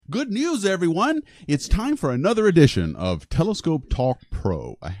Good news, everyone! It's time for another edition of Telescope Talk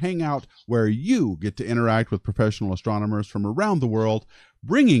Pro, a hangout where you get to interact with professional astronomers from around the world,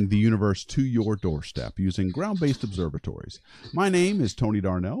 bringing the universe to your doorstep using ground-based observatories. My name is Tony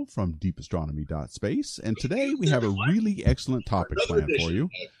Darnell from deepastronomy.space, and today we have a really excellent topic planned for you.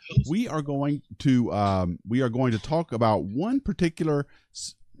 We are going to talk about one particular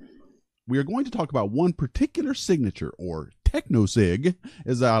signature, or technosig,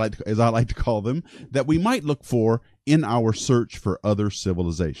 as I like to call them, that we might look for in our search for other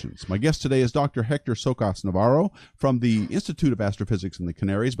civilizations. My guest today is Dr. Hector Socas Navarro from the Institute of Astrophysics in the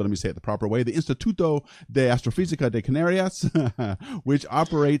Canaries, but let me say it the proper way, the Instituto de Astrofísica de Canarias, which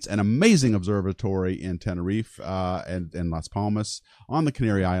operates an amazing observatory in Tenerife and Las Palmas on the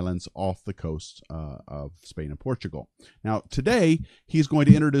Canary Islands off the coast of Spain and Portugal. Now, today, he is going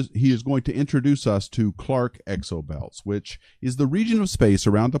to introduce us to Clark exobelts, which is the region of space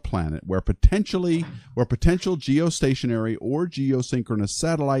around the planet where potential geostationary or geosynchronous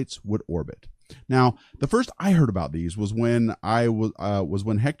satellites would orbit. Now, the first I heard about these was when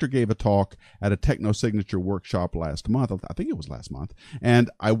when Hector gave a talk at a Technosignature workshop last month. I think it was last month, and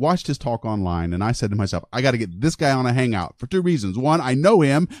I watched his talk online, and I said to myself, I got to get this guy on a hangout for two reasons. One, I know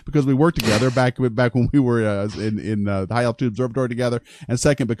him because we worked together back when we were in the High Altitude Observatory together, and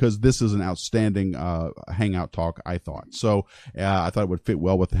second, because this is an outstanding hangout talk, I thought. So I thought it would fit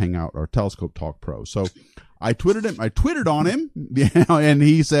well with the Hangout or Telescope Talk Pro. So I twittered on him, and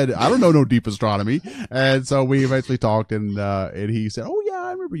he said, I don't know no deep astronomy. And so we eventually talked, and he said, oh yeah,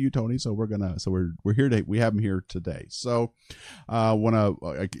 I remember you, Tony. So we're here we have him here today. So,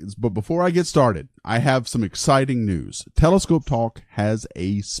 but before I get started, I have some exciting news. Telescope Talk has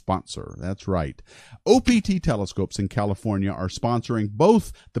a sponsor. That's right. OPT Telescopes in California are sponsoring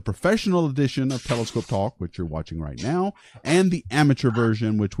both the professional edition of Telescope Talk, which you're watching right now, and the amateur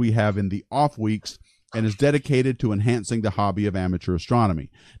version, which we have in the off weeks, and is dedicated to enhancing the hobby of amateur astronomy.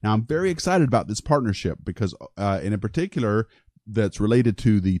 Now, I'm very excited about this partnership because, in particular, that's related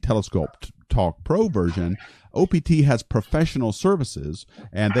to the Telescope Talk Pro version, OPT has professional services,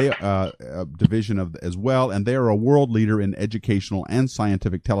 and they division of as well, and they are a world leader in educational and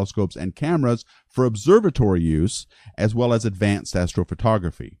scientific telescopes and cameras for observatory use, as well as advanced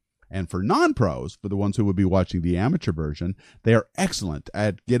astrophotography. And for non-pros, for the ones who would be watching the amateur version, they are excellent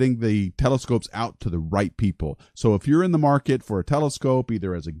at getting the telescopes out to the right people. So if you're in the market for a telescope,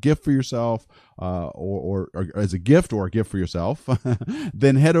 either as a gift for yourself or as a gift or a gift for yourself,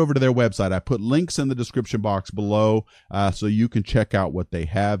 then head over to their website. I put links in the description box below so you can check out what they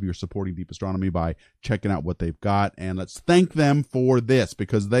have. You're supporting Deep Astronomy by checking out what they've got. And let's thank them for this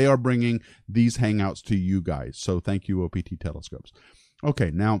because they are bringing these hangouts to you guys. So thank you, OPT Telescopes.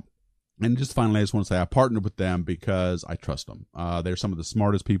 Okay, now, and just finally, I just want to say I partnered with them because I trust them. They're some of the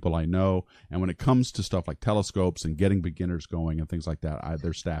smartest people I know. And when it comes to stuff like telescopes and getting beginners going and things like that,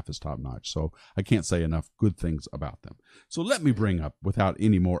 their staff is top notch. So I can't say enough good things about them. So let me bring up, without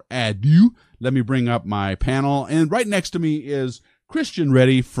any more ado, my panel. And right next to me is Christian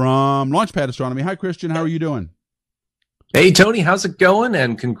Reddy from Launchpad Astronomy. Hi, Christian. How are you doing? Hey, Tony, how's it going?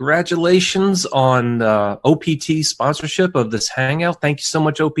 And congratulations on OPT sponsorship of this Hangout. Thank you so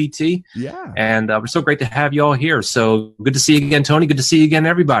much, OPT. Yeah. And we're so great to have you all here. So good to see you again, Tony. Good to see you again,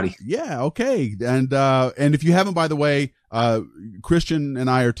 everybody. Yeah, okay. And if you haven't, by the way, Christian and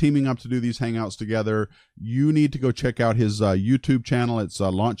I are teaming up to do these Hangouts together. You need to go check out his YouTube channel. It's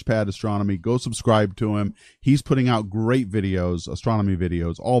Launchpad Astronomy. Go subscribe to him. He's putting out great videos, astronomy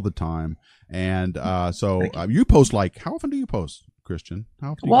videos, all the time. And you post how often do you post, Christian?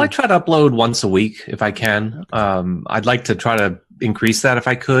 How often? Well, I try to upload once a week if I can. Okay. I'd like to try to increase that if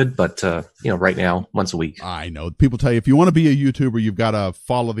I could, but right now, once a week. I know people tell you if you want to be a YouTuber, you've got to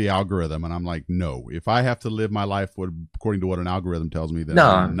follow the algorithm, and I'm like, no. If I have to live my life according to what an algorithm tells me, then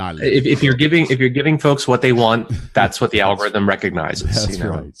I'm not living. If you're giving folks what they want, that's what the algorithm recognizes. That's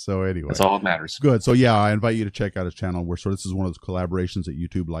right. So anyway, that's all that matters. Good. So yeah, I invite you to check out his channel. This is one of those collaborations that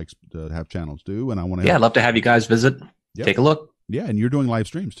YouTube likes to have channels do, and I want to. Yeah, I'd love to have you guys visit. Yep. Take a look. Yeah, and you're doing live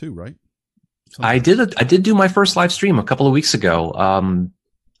streams too, right? I did do my first live stream a couple of weeks ago.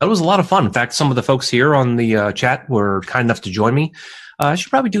 That was a lot of fun. In fact, some of the folks here on the chat were kind enough to join me. I should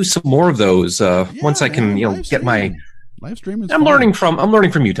probably do some more of those once I can, get my live stream. I'm learning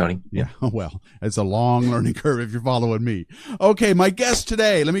from you, Tony. Yeah, well, it's a long learning curve if you're following me. Okay, my guest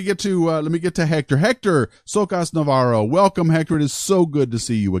today. Let me get to Hector. Hector Socas Navarro. Welcome, Hector. It is so good to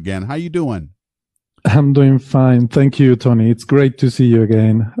see you again. How you doing? I'm doing fine. Thank you, Tony. It's great to see you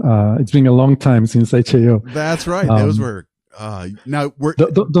again. It's been a long time since HAO. That's right. Those were Now we're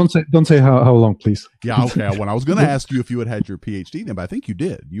don't say how long, please. Yeah, okay. When I was going to ask you if you had your PhD then, but I think you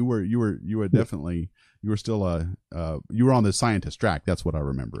did. You were definitely, you were still you were on the scientist track. That's what I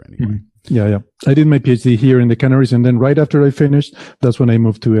remember anyway. Mm-hmm. Yeah. I did my PhD here in the Canaries, and then right after I finished, that's when I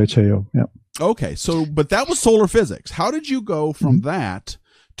moved to HAO. Yeah. Okay, so but that was solar physics. How did you go from that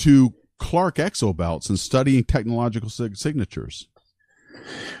to Clark exobelts and studying technological signatures?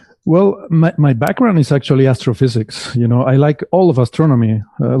 Well, my background is actually astrophysics. I like all of astronomy.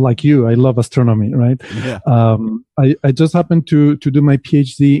 Like you, I love astronomy, right? Yeah. I just happened to do my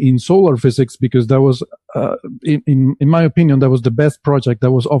PhD in solar physics because that was, in my opinion, that was the best project that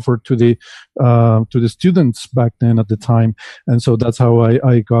was offered to the students back then at the time. And so that's how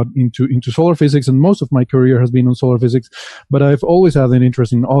I got into solar physics. And most of my career has been on solar physics, but I've always had an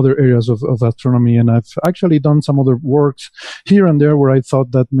interest in other areas of astronomy. And I've actually done some other works here and there where I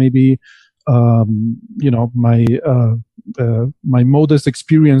thought that maybe my modest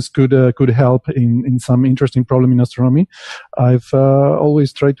experience could help in some interesting problem in astronomy. I've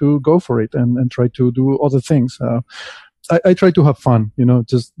always tried to go for it and try to do other things. I try to have fun,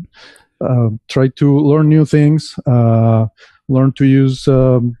 just try to learn new things, learn to use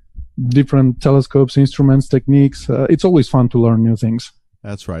different telescopes, instruments, techniques. It's always fun to learn new things.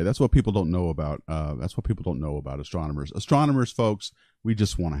 That's right. That's what people don't know about. That's what people don't know about astronomers. Astronomers, folks, we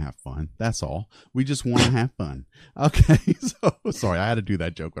just want to have fun. That's all. We just want to have fun. Okay. So sorry, I had to do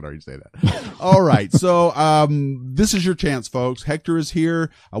that joke when I already say that. All right. So this is your chance, folks. Hector is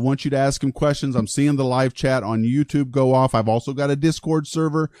here. I want you to ask him questions. I'm seeing the live chat on YouTube go off. I've also got a Discord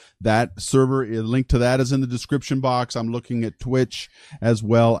server. That server, link to that is in the description box. I'm looking at Twitch as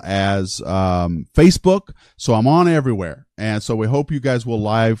well as Facebook. So I'm on everywhere. And so we hope you guys will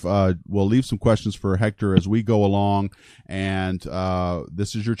we'll leave some questions for Hector as we go along. And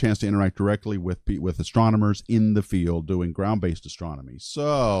this is your chance to interact directly with astronomers in the field doing ground-based astronomy.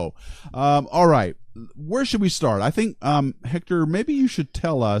 So, all right, where should we start? I think, Hector, maybe you should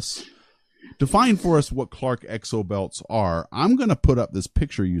define for us what Clark exobelts are. I'm going to put up this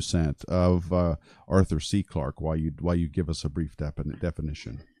picture you sent of Arthur C. Clarke while you give us a brief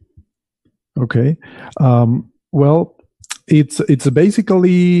definition. Okay. Well, it's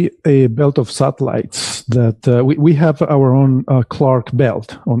basically a belt of satellites that we have our own Clarke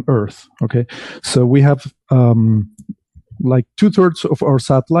belt on Earth. Okay, so we have like 2/3 of our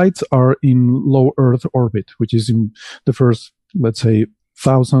satellites are in low Earth orbit, which is in the first, let's say,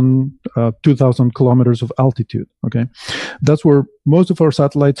 2,000 kilometers of altitude. Okay, that's where most of our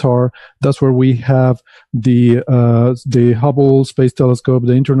satellites are. That's where we have the Hubble Space Telescope,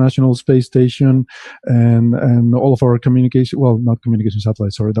 the International Space Station, and all of our communication. Well, not communication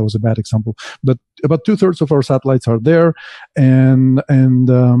satellites. Sorry, that was a bad example. But about 2/3 of our satellites are there, and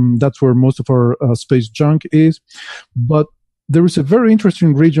that's where most of our space junk is. But there is a very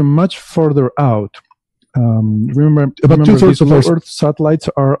interesting region much further out. Remember, about 2/3 of our Earth satellites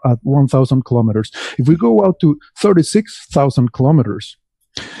are at 1,000 kilometers. If we go out to 36,000 kilometers,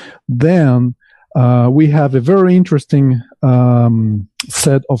 then we have a very interesting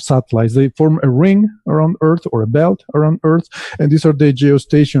set of satellites. They form a ring around Earth or a belt around Earth, and these are the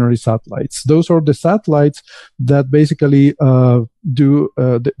geostationary satellites. Those are the satellites that basically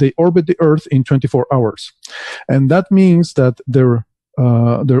they orbit the Earth in 24 hours, and that means that their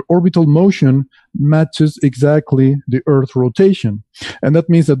orbital motion matches exactly the Earth rotation. And that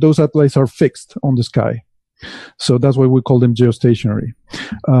means that those satellites are fixed on the sky. So that's why we call them geostationary.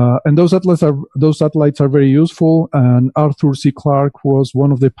 And those satellites are very useful. And Arthur C. Clarke was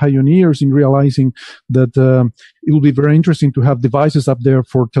one of the pioneers in realizing that it will be very interesting to have devices up there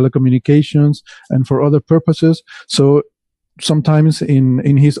for telecommunications and for other purposes. So sometimes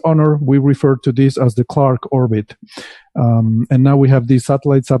in his honor, we refer to this as the Clarke orbit. And now we have these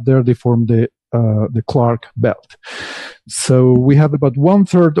satellites up there. They form the Clarke belt. So we have about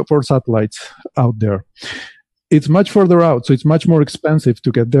 1/3 of our satellites out there. It's much further out, so it's much more expensive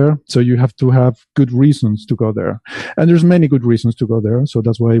to get there. So you have to have good reasons to go there. And there's many good reasons to go there. So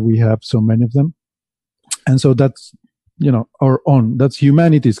that's why we have so many of them. And so that's, that's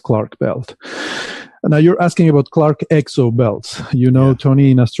humanity's Clarke belt. Now you're asking about Clarke exobelts. Yeah.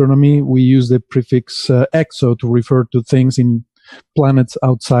 Tony, in astronomy, we use the prefix exo to refer to things in planets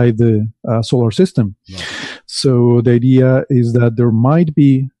outside the solar system. Yeah. So the idea is that there might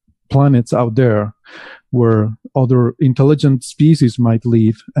be planets out there where other intelligent species might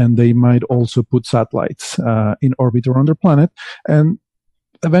live, and they might also put satellites in orbit around their planet. And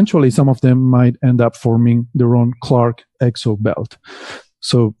eventually some of them might end up forming their own Clarke exobelt.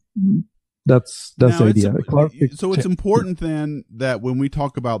 So That's the Now, idea. it's important then that when we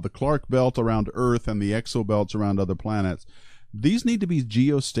talk about the Clark belt around Earth and the exobelts around other planets, these need to be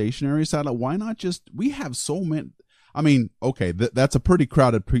geostationary satellite. Why not just, we have so many, I mean, okay, that's a pretty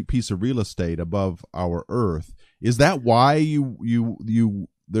crowded piece of real estate above our Earth. Is that why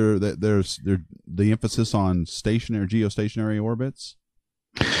there's the emphasis on geostationary orbits?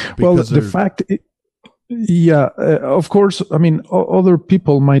 Well, the fact, of course. I mean, other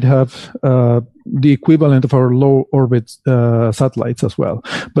people might have the equivalent of our low orbit satellites as well.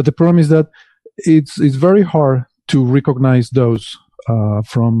 But the problem is that it's very hard to recognize those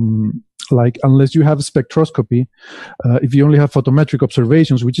from, like, unless you have spectroscopy. If you only have photometric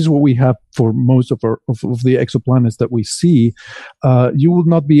observations, which is what we have for most of the exoplanets that we see, you will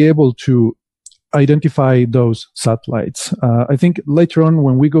not be able to identify those satellites. I think later on,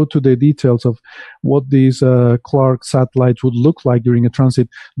 when we go to the details of what these Clark satellites would look like during a transit,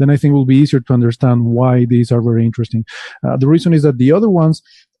 then I think it will be easier to understand why these are very interesting. The reason is that the other ones,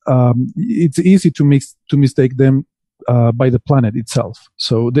 it's easy to mistake them by the planet itself.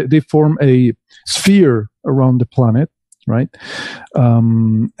 So they form a sphere around the planet, right?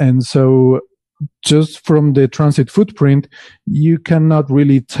 And so just from the transit footprint, you cannot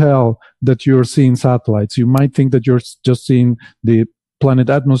really tell that you're seeing satellites. You might think that you're just seeing the planet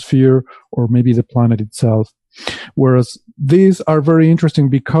atmosphere or maybe the planet itself. Whereas these are very interesting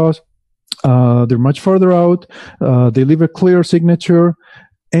because they're much further out, they leave a clear signature,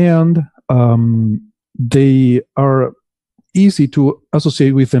 and they are easy to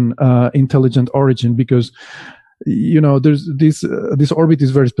associate with an intelligent origin, because there's this orbit is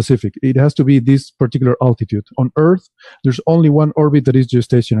very specific. It has to be this particular altitude. On Earth, there's only one orbit that is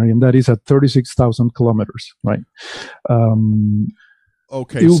geostationary, and that is at 36,000 kilometers, right?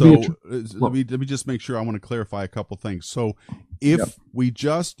 Okay, so let me just make sure. I want to clarify a couple things. So if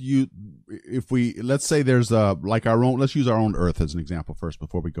let's say there's let's use our own Earth as an example first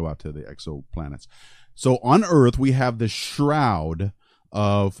before we go out to the exoplanets. So on Earth, we have this shroud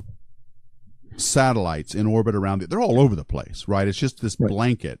of satellites in orbit around it. They're all over the place, right? It's just this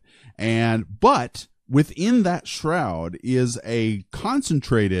blanket. But within that shroud is a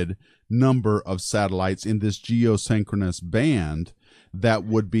concentrated number of satellites in this geosynchronous band that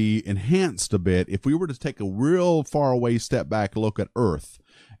would be enhanced a bit if we were to take a real far away step back look at Earth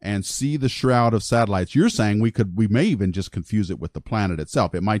and see the shroud of satellites. You're saying we may even just confuse it with the planet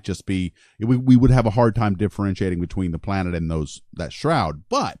itself. It might just be, we would have a hard time differentiating between the planet and that shroud.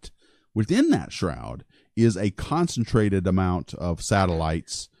 But within that shroud is a concentrated amount of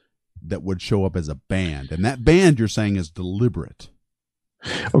satellites that would show up as a band. And that band, you're saying, is deliberate.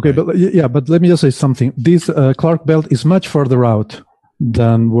 Okay, right? But let me just say something. This Clark belt is much further out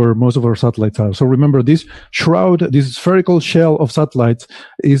than where most of our satellites are. So remember, this shroud, this spherical shell of satellites,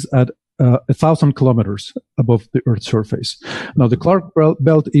 is at 1,000 kilometers above the Earth's surface. Now, the Clark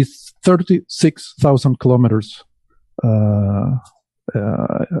belt is 36,000 kilometers in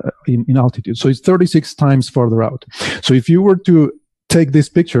altitude. So it's 36 times farther out. So if you were to take this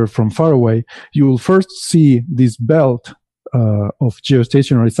picture from far away, you will first see this belt of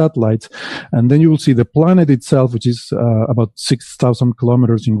geostationary satellites, and then you will see the planet itself, which is about 6,000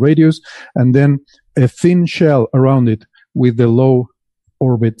 kilometers in radius, and then a thin shell around it with the low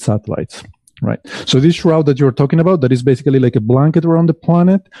orbit satellites. Right. So this shroud that you're talking about, that is basically like a blanket around the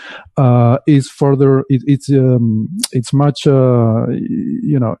planet, is further. It's much.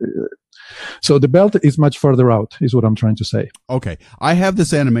 So the belt is much further out, is what I'm trying to say. Okay, I have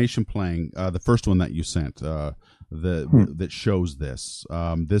this animation playing, the first one that you sent, that shows this.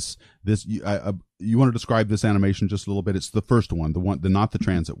 You want to describe this animation just a little bit? It's the first one, not the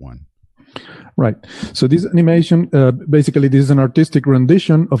transit one. Right. So this animation, basically, this is an artistic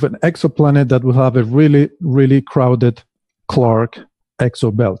rendition of an exoplanet that will have a really, really crowded Clark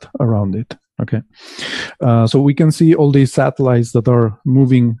exobelt around it. Okay. So we can see all these satellites that are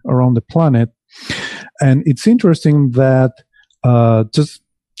moving around the planet. And it's interesting that just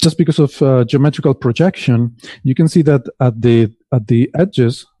because of geometrical projection, you can see that at the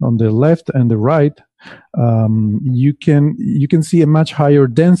edges on the left and the right, you can see a much higher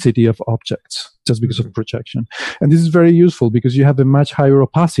density of objects just because of projection. And this is very useful because you have a much higher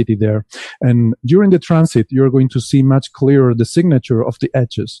opacity there. And during the transit, you're going to see much clearer the signature of the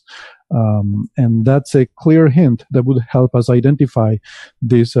edges. And that's a clear hint that would help us identify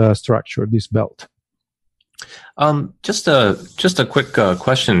this structure, this belt. Just a quick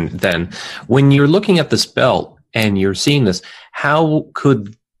question then. When you're looking at this belt and you're seeing this, how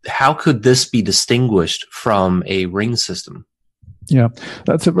could this be distinguished from a ring system? Yeah,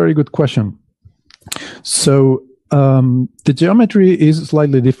 that's a very good question. So The geometry is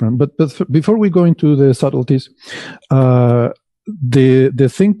slightly different, but before we go into the subtleties, the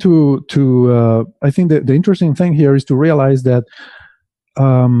thing I think the interesting thing here is to realize that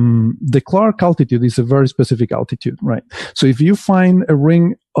the Clarke altitude is a very specific altitude, right? So if you find a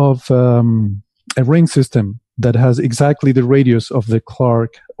ring system that has exactly the radius of the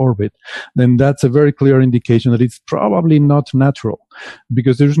Clarke orbit, then that's a very clear indication that it's probably not natural,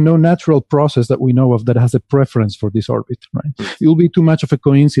 because there's no natural process that we know of that has a preference for this orbit, right? It will be too much of a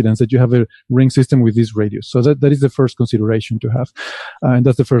coincidence that you have a ring system with this radius. So that is the first consideration to have. And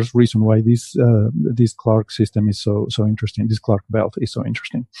that's the first reason why this Clarke system is so interesting. This Clarke belt is so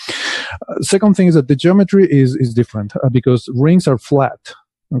interesting. Second thing is that the geometry is different because rings are flat.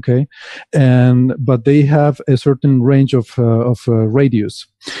 Okay, but they have a certain range of radius.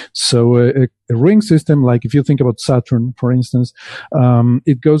 So a ring system, like if you think about Saturn, for instance,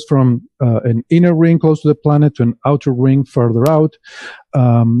 it goes from an inner ring close to the planet to an outer ring further out.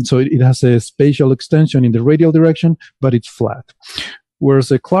 So it has a spatial extension in the radial direction, but it's flat.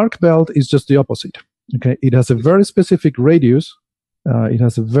 Whereas a Clarke belt is just the opposite. Okay, it has a very specific radius. It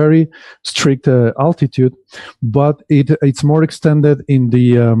has a very strict altitude, but it's more extended in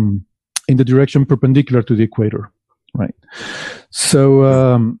the direction perpendicular to the equator, right?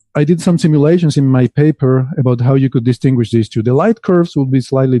 So I did some simulations in my paper about how you could distinguish these two. The light curves will be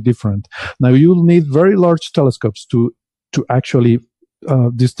slightly different. Now you'll need very large telescopes to actually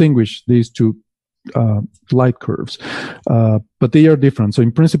distinguish these two light curves, but they are different. So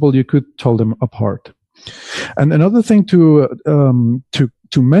in principle, you could tell them apart. And another thing to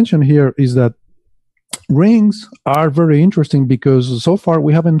mention here is that rings are very interesting because so far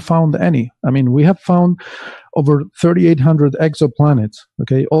we haven't found any. I mean, we have found over 3,800 exoplanets,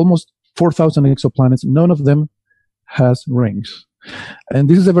 okay, almost 4,000 exoplanets. None of them has rings. And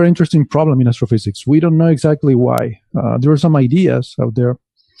this is a very interesting problem in astrophysics. We don't know exactly why. There are some ideas out there.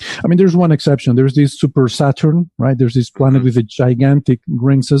 I mean, there's one exception. There's this super Saturn, right? There's this planet with a gigantic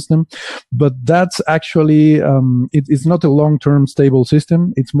ring system, but that's actually, it's not a long-term stable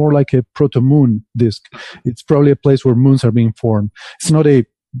system. It's more like a proto-moon disk. It's probably a place where moons are being formed. It's not a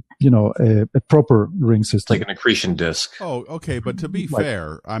proper ring system. Like an accretion disk. Oh, okay. But to be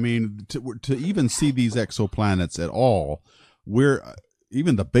fair, I mean, to even see these exoplanets at all,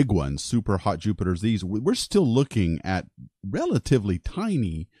 even the big ones, super hot Jupiters, we're still looking at relatively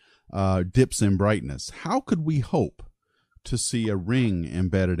tiny dips in brightness. How could we hope to see a ring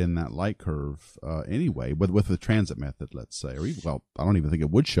embedded in that light curve anyway, with the transit method, let's say? Or even, well, I don't even think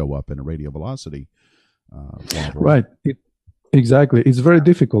it would show up in a radio velocity. Right. Exactly. It's very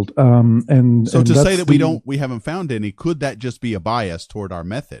difficult. And to say that we haven't found any, could that just be a bias toward our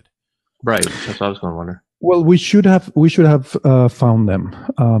method? Right. That's what I was going to wonder. Well, we should have found them,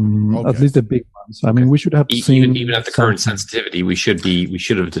 at least the big ones. I mean, we should have seen even at the current sensitivity, we should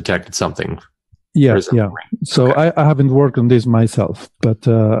have detected something. Yeah. So okay. I haven't worked on this myself, but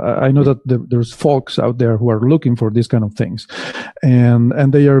I know that there's folks out there who are looking for these kind of things,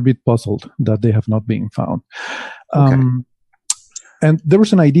 and they are a bit puzzled that they have not been found. Okay. And there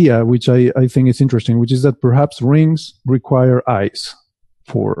was an idea which I think is interesting, which is that perhaps rings require ice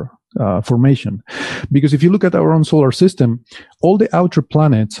for formation, because if you look at our own solar system, all the outer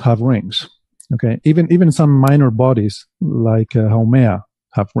planets have rings. Okay, even some minor bodies like Haumea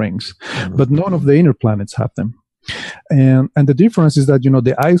have rings, but none of the inner planets have them. And the difference is that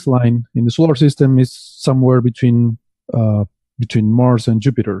the ice line in the solar system is somewhere between Mars and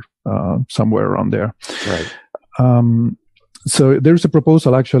Jupiter, somewhere around there. Right. So there's a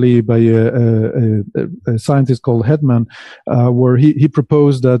proposal actually by a scientist called Hedman, where he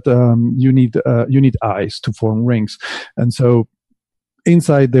proposed that you need ice to form rings, and so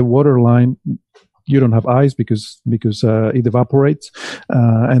inside the water line you don't have ice because it evaporates,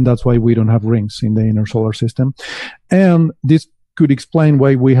 and that's why we don't have rings in the inner solar system. And this could explain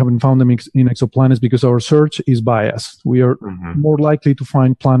why we haven't found them in exoplanets, because our search is biased. We are more likely to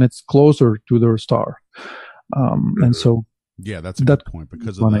find planets closer to their star, and so. Yeah, that's a good point,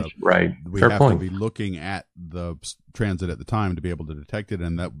 because of we Fair have point. to be looking at the transit at the time to be able to detect it,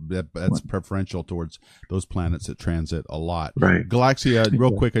 and that's preferential towards those planets that transit a lot. Right. Galaxia,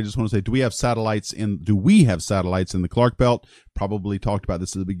 real quick, I just want to say, do we have satellites in the Clarke belt? Probably talked about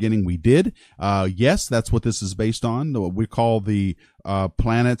this at the beginning. We did. Yes, that's what this is based on. What we call the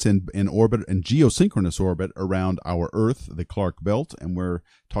planets in orbit and geosynchronous orbit around our Earth, the Clarke belt, and we're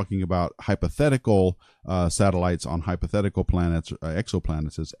talking about hypothetical satellites on hypothetical planets,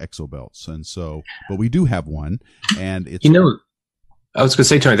 exoplanets as exobelts. And so, but we do have one, and it's I was going to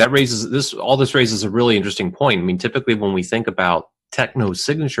say, Tony, all this raises a really interesting point. I mean, typically when we think about techno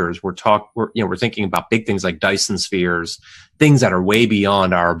signatures, we're thinking about big things like Dyson spheres, things that are way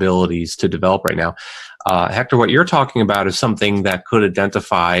beyond our abilities to develop right now. Hector, what you're talking about is something that could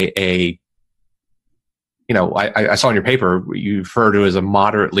identify I saw in your paper, you refer to as a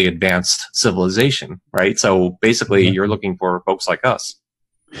moderately advanced civilization, right? So basically, you're looking for folks like us.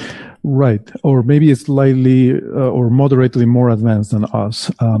 Right. Or maybe it's slightly or moderately more advanced than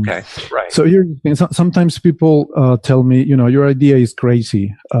us. Okay, right. So here, sometimes people tell me, your idea is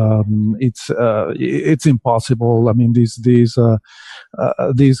crazy. It's impossible. I mean, these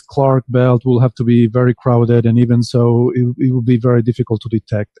Clark belt will have to be very crowded, and even so, it will be very difficult to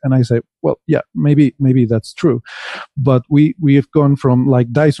detect. And I say, well, yeah, maybe that's true, but we have gone from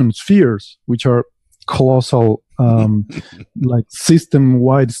like Dyson spheres, which are colossal like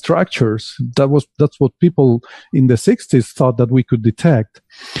system-wide structures. That's what people in the 60s thought that we could detect.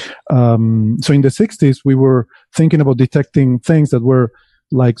 So in the 60s, we were thinking about detecting things that were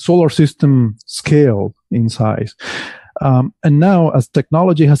like solar system scale in size. And now, as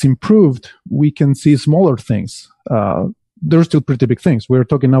technology has improved, we can see smaller things. They're still pretty big things. We're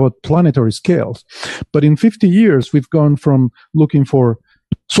talking about planetary scales. But in 50 years, we've gone from looking for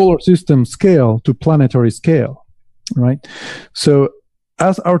solar system scale to planetary scale, right? So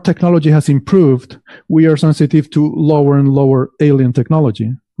as our technology has improved, we are sensitive to lower and lower alien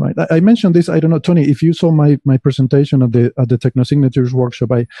technology, right? I mentioned this, I don't know, Tony, if you saw my presentation at the Technosignatures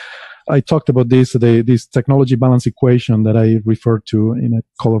workshop, I talked about this technology balance equation that I referred to in a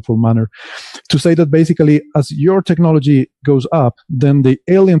colorful manner, to say that basically as your technology goes up, then the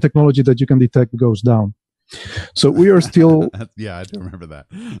alien technology that you can detect goes down. So we are still. Yeah, I do remember that.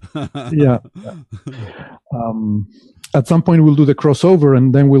 Yeah. At some point, we'll do the crossover,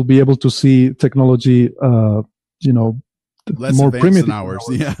 and then we'll be able to see technology, less more advanced primitive than ours.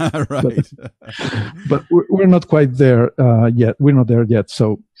 Yeah, right. But we're not quite there yet. We're not there yet.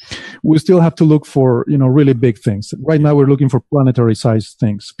 So we still have to look for really big things. Right now, we're looking for planetary sized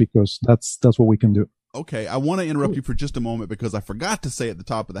things because that's what we can do. Okay, I want to interrupt you for just a moment because I forgot to say at the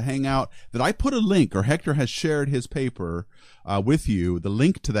top of the Hangout that I put a link, or Hector has shared his paper with you. The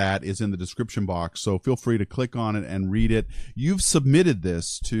link to that is in the description box, so feel free to click on it and read it. You've submitted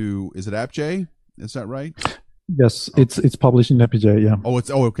this to, is it AppJ? Is that right? Yes, it's published in AppJ, yeah.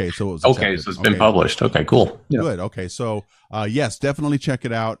 Okay, so it was okay, so it's been published. Okay, cool. Yeah. Good. Okay, so yes, definitely check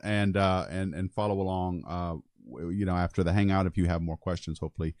it out and follow along. After the Hangout, if you have more questions,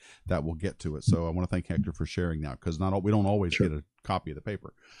 hopefully that will get to it. So I want to thank Hector for sharing that because we don't always get a copy of the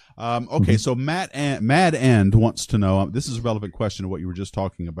paper. Okay, so Mad End wants to know. This is a relevant question to what you were just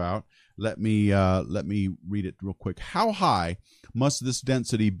talking about. Let me read it real quick. How high must this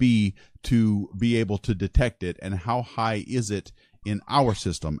density be to be able to detect it, and how high is it in our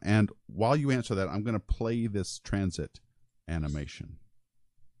system? And while you answer that, I'm going to play this transit animation.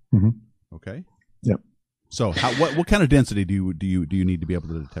 Mm-hmm. Okay. Yep. So, what kind of density do you need to be able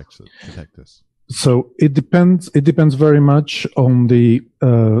to detect this? So it depends. It depends very much on the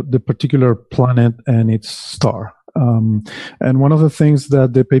particular planet and its star. And one of the things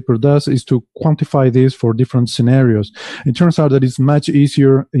that the paper does is to quantify this for different scenarios. It turns out that it's much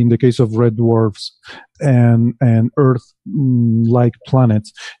easier in the case of red dwarfs and Earth-like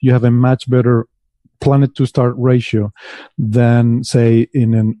planets. You have a much better planet to star ratio than, say,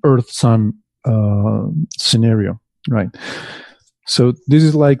 in an Earth-Sun scenario, right? So this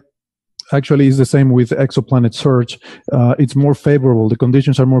is actually is the same with exoplanet search. It's more favorable. The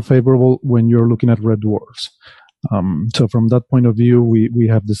conditions are more favorable when you're looking at red dwarfs. So from that point of view, we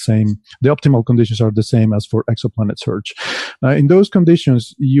have the same. The optimal conditions are the same as for exoplanet search. In those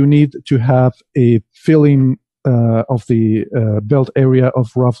conditions, you need to have a filling of the belt area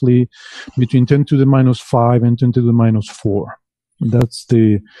of roughly between 10 to the -5 and 10 to the -4. That's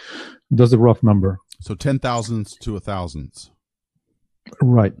the rough number. So 10,000s to 1,000s.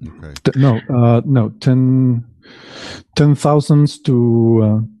 Right. Okay. No, 10,000s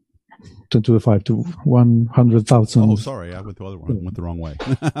to 10 to the 5 to 100,000. Oh, sorry, I went the wrong way.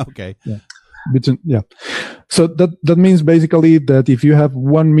 Okay. Yeah. So that means basically that if you have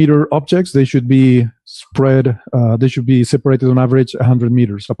 1 meter objects, they should be spread. They should be separated on average 100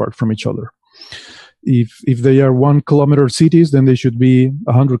 meters apart from each other. If they are 1 kilometer cities, then they should be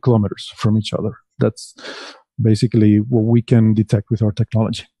 100 kilometers from each other. That's basically what we can detect with our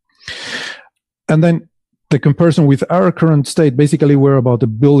technology. And then the comparison with our current state, basically we're about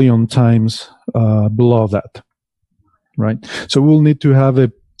 1 billion times below that, right? So we'll need to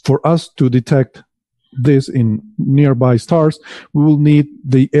have for us to detect this in nearby stars, we will need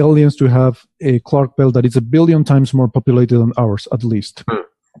the aliens to have a Clark belt that is 1 billion times more populated than ours, at least.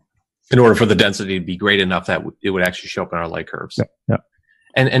 in order for the density to be great enough that it would actually show up in our light curves. Yeah.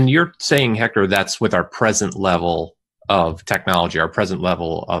 And you're saying, Hector, that's with our present level of technology, our present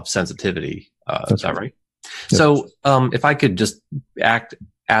level of sensitivity. Is that right? Yep. So if I could just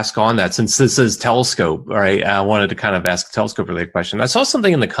ask on that, since this is telescope, right? I wanted to kind of ask a telescope-related question. I saw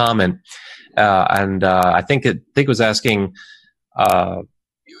something in the comment, and I think it was asking,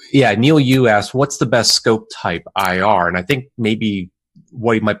 Neil Yu asked, what's the best scope type IR? And I think maybe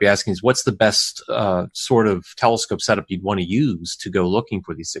what he might be asking is, what's the best sort of telescope setup you'd want to use to go looking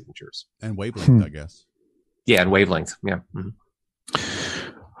for these signatures? And wavelength, I guess. Yeah, and wavelength. Yeah. Mm-hmm.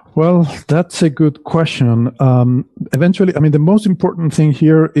 Well, that's a good question. Eventually, the most important thing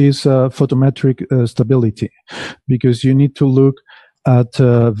here is photometric stability, because you need to look at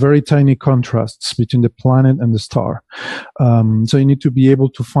very tiny contrasts between the planet and the star. So you need to be able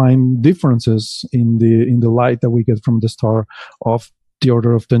to find differences in the light that we get from the star of the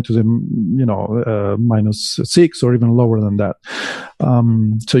order of 10 to the -6 or even lower than that.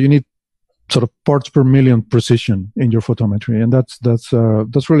 So you need sort of parts per million precision in your photometry, and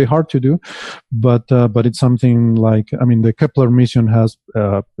that's really hard to do, but it's something like, the Kepler mission has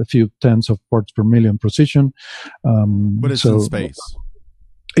a few tens of parts per million precision. But it's in space.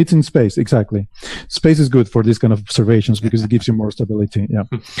 It's in space, exactly. Space is good for these kind of observations because it gives you more stability. Yeah.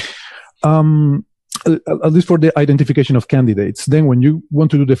 At least for the identification of candidates. Then when you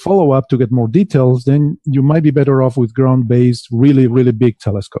want to do the follow-up to get more details, then you might be better off with ground-based, really, really big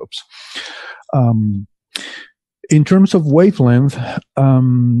telescopes. In terms of wavelength,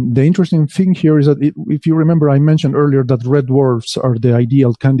 the interesting thing here is that if you remember, I mentioned earlier that red dwarfs are the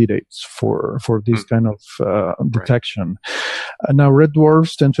ideal candidates for this kind of detection. Now, red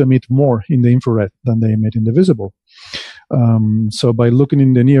dwarfs tend to emit more in the infrared than they emit in the visible. So by looking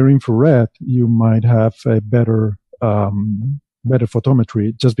in the near infrared, you might have a better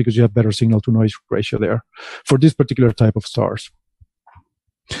photometry just because you have better signal to noise ratio there for this particular type of stars.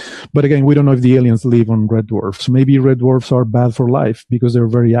 But again, we don't know if the aliens live on red dwarfs. Maybe red dwarfs are bad for life because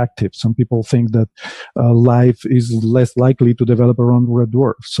they're very active. Some people think that life is less likely to develop around red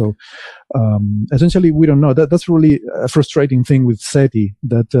dwarfs. So essentially, we don't know. That's really a frustrating thing with SETI,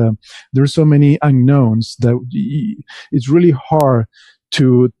 that there's so many unknowns that it's really hard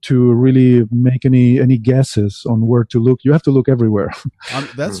to really make any guesses on where to look. You have to look everywhere.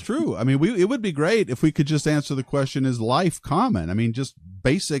 That's true. It would be great if we could just answer the question, is life common? Just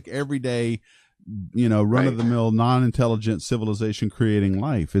basic, everyday, run-of-the-mill, non-intelligent civilization creating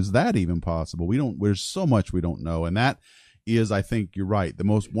life. Is that even possible? There's so much we don't know. And that is, I think you're right,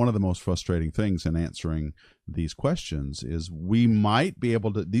 one of the most frustrating things in answering these questions is we might be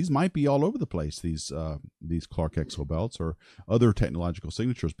able to, these might be all over the place, these Clark exobelts or other technological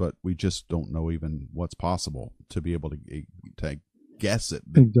signatures, but we just don't know even what's possible to be able to guess at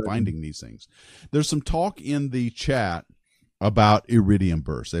finding these things. There's some talk in the chat about iridium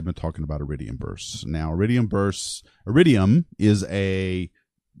bursts. They've been talking about iridium bursts. Now, Iridium is a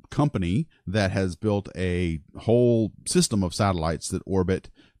company that has built a whole system of satellites that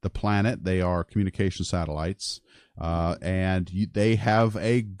orbit the planet. They are communication satellites, and they have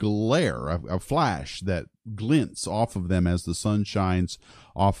a glare, a flash that glints off of them as the sun shines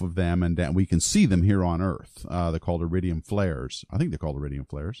off of them, and we can see them here on Earth. They're called iridium flares. I think they're called iridium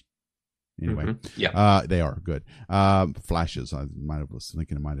flares. Anyway, yeah, they are good flashes. I was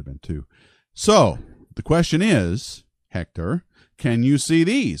thinking it might have been too. So the question is, Hector, can you see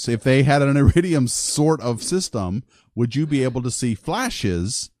these? If they had an iridium sort of system, would you be able to see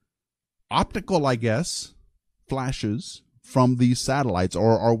flashes, optical, I guess, flashes from these satellites?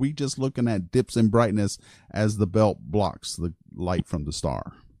 Or are we just looking at dips in brightness as the belt blocks the light from the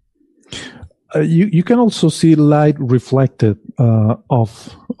star? You can also see light reflected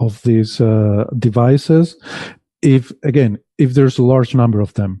of these devices if there's a large number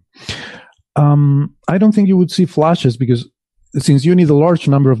of them. I don't think you would see flashes because since you need a large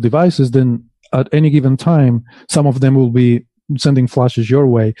number of devices, then at any given time, some of them will be sending flashes your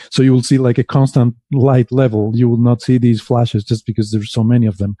way. So you will see like a constant light level. You will not see these flashes just because there's so many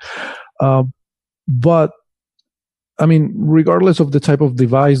of them. But regardless of the type of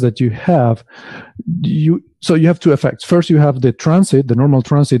device that you have, you have two effects. First, you have the transit, the normal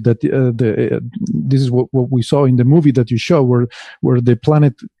transit that this is what we saw in the movie that you show, where the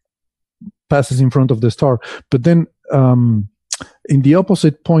planet passes in front of the star. But then in the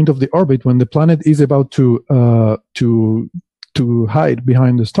opposite point of the orbit, when the planet is about to hide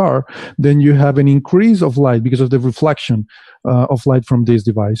behind the star, then you have an increase of light because of the reflection of light from these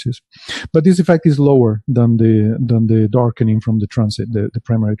devices. But this effect is lower than the darkening from the transit, the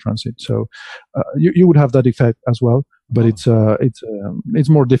primary transit. So you would have that effect as well. but it's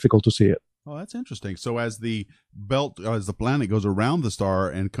more difficult to see it. Oh, that's interesting. So as the planet goes around the star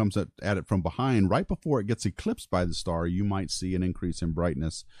and comes at it from behind, right before it gets eclipsed by the star, you might see an increase in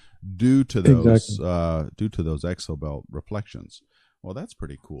brightness due to those exobelt reflections. Well, that's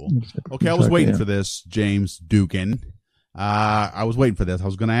pretty cool. Okay, I was waiting for this, James Dugan. I was waiting for this. I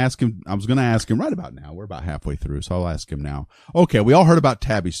was going to ask him right about now. We're about halfway through, so I'll ask him now. Okay, we all heard about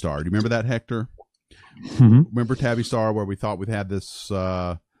Tabby Star. Do you remember that, Hector? Mm-hmm. Remember Tabby Star, where we thought we'd had this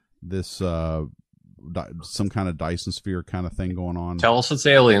some kind of Dyson sphere kind of thing going on? Tell us it's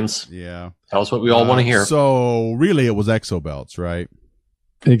aliens. Yeah. Tell us what we all want to hear. So really, it was exobelts, right?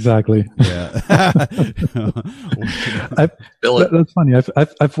 Exactly. Yeah. That's funny.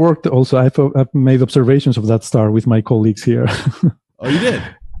 I've worked also. I've made observations of that star with my colleagues here. Oh, you did?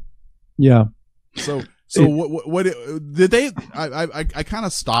 Yeah. So what did they? I kind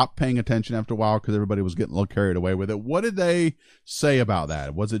of stopped paying attention after a while because everybody was getting a little carried away with it. What did they say about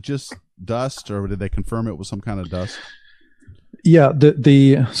that? Was it just dust, or did they confirm it was some kind of dust? Yeah.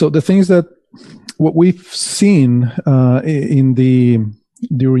 So the things that what we've seen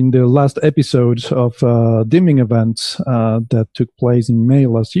during the last episodes of dimming events that took place in May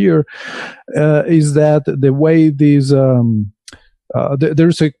last year is that the way these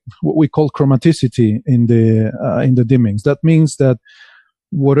there's what we call chromaticity in the dimmings. That means that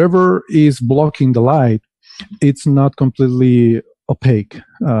whatever is blocking the light, it's not completely opaque.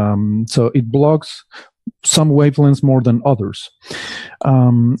 So it blocks some wavelengths more than others,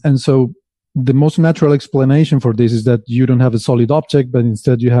 and so the most natural explanation for this is that you don't have a solid object, but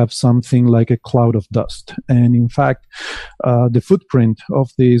instead you have something like a cloud of dust. And in fact, the footprint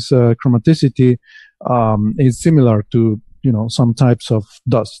of this chromaticity is similar to some types of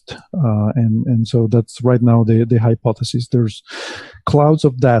dust, and so that's right now the hypothesis. There's clouds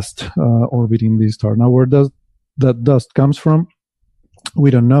of dust orbiting this star. Now, where does that dust comes from?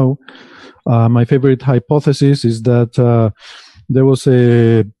 We don't know. My favorite hypothesis is that there was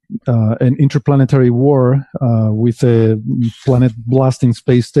an interplanetary war with a planet blasting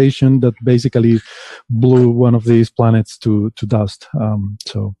space station that basically blew one of these planets to dust.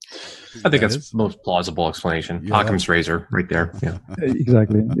 So I think that's the most plausible explanation. Yeah. Occam's razor right there. Yeah.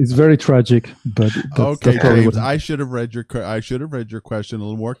 Exactly. It's very tragic, but okay, James, I should have read your question a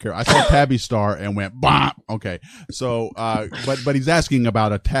little more carefully. I saw Tabby Star and went bop. Okay. So but he's asking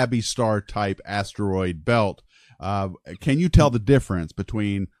about a Tabby Star type asteroid belt. Can you tell the difference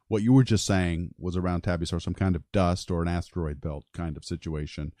between what you were just saying was around Tabby Star, some kind of dust or an asteroid belt kind of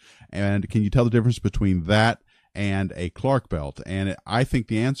situation? And can you tell the difference between that and a Clark belt? And I think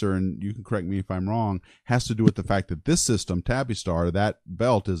the answer, and you can correct me if I'm wrong, has to do with the fact that this system, Tabby Star, that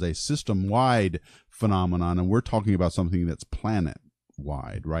belt is a system-wide phenomenon, and we're talking about something that's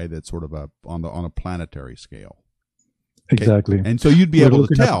planet-wide, right? That's sort of on a planetary scale. Exactly. Okay. And so you'd be able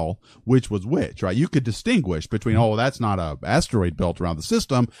to tell which was which, right? You could distinguish between, that's not a asteroid belt around the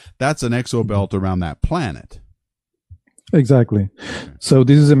system. That's an exobelt around that planet. Exactly. Okay. So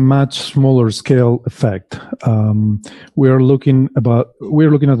this is a much smaller scale effect. We're looking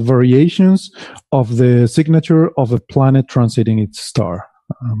at variations of the signature of a planet transiting its star.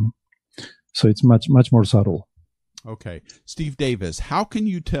 So it's much more subtle. Okay. Steve Davis, how can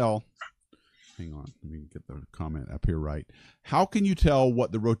you tell... Hang on, let me get the comment up here right. How can you tell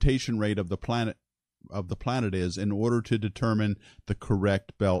what the rotation rate of the planet is in order to determine the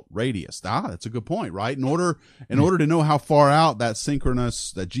correct belt radius? That's a good point, right? In order to know how far out that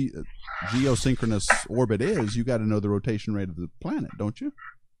geosynchronous orbit is, you got to know the rotation rate of the planet, don't you?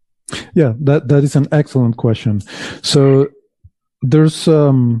 Yeah, that is an excellent question. So there's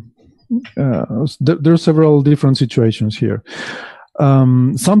several different situations here.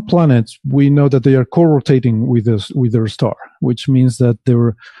 Some planets, we know that they are co-rotating with their star, which means that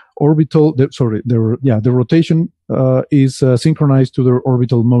their rotation is synchronized to their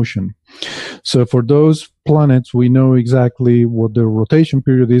orbital motion. So for those planets, we know exactly what their rotation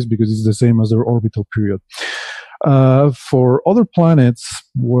period is because it's the same as their orbital period. For other planets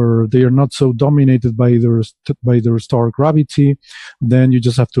where they are not so dominated by their star gravity, then you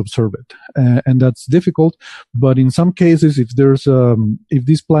just have to observe it, and that's difficult. But in some cases, if this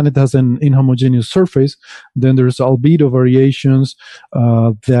planet has an inhomogeneous surface, then there's albedo variations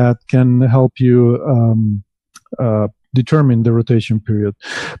that can help you determine the rotation period.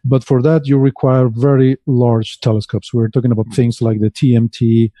 But for that, you require very large telescopes. We're talking about things like the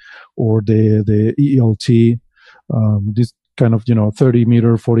TMT or the ELT. This kind of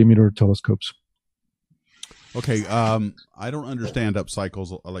 30-meter, 40-meter telescopes. Okay, I don't understand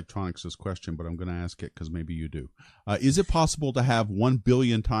Upcycles Electronics' question, but I'm going to ask it because maybe you do. Is it possible to have 1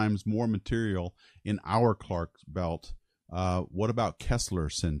 billion times more material in our Clark belt What about Kessler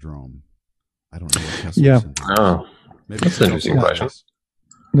syndrome? I don't know what Kessler syndrome is. Oh, Maybe that's an interesting question.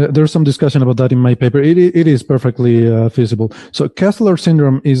 There's some discussion about that in my paper. It is perfectly feasible. So Kessler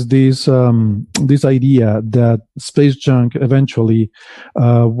syndrome is this idea that space junk eventually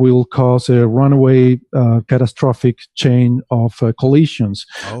will cause a runaway catastrophic chain of collisions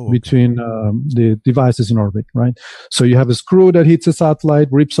between the devices in orbit, right? So you have a screw that hits a satellite,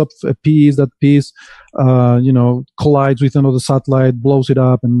 rips up a piece. That piece, collides with another satellite, blows it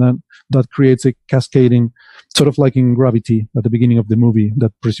up, and then that creates a cascading, sort of like in Gravity at the beginning of the movie,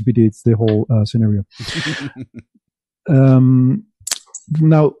 that precipitates the whole scenario.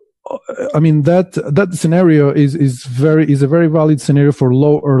 Now, I mean that scenario is a very valid scenario for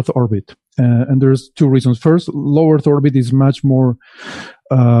low Earth orbit, and there's two reasons. First, low Earth orbit is much more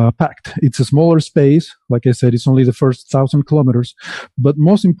packed. It's a smaller space. Like I said, it's only the first 1,000 kilometers. But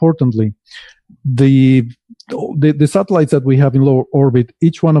most importantly, the satellites that we have in low orbit,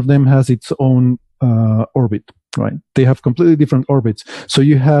 each one of them has its own orbit, right? They have completely different orbits. So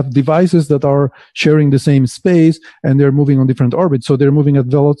you have devices that are sharing the same space and they're moving on different orbits. So they're moving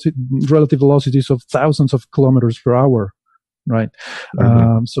at relative velocities of thousands of kilometers per hour, right?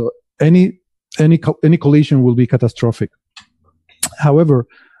 Mm-hmm. So any collision will be catastrophic. However,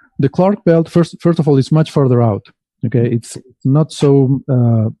 the Clark Belt, first of all, is much further out. Okay, it's not so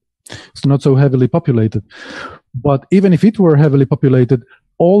heavily populated. But even if it were heavily populated,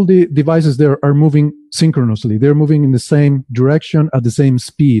 all the devices there are moving synchronously. They're moving in the same direction at the same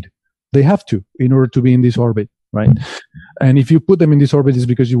speed. They have to in order to be in this orbit, right? And if you put them in this orbit, it's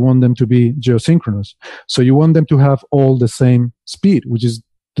because you want them to be geosynchronous. So you want them to have all the same speed, which is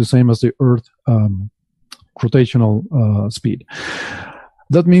the same as the Earth rotational speed.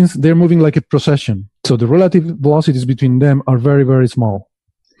 That means they're moving like a procession. So the relative velocities between them are very, very small.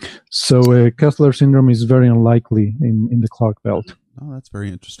 So Kessler syndrome is very unlikely in the Clark Belt. Oh, that's very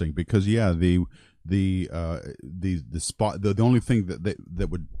interesting because the spot, the only thing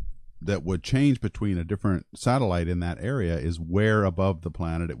that would change between a different satellite in that area is where above the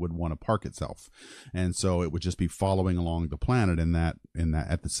planet it would want to park itself, and so it would just be following along the planet in that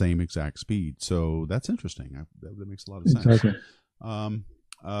at the same exact speed. So that's interesting. That makes a lot of sense. Exactly.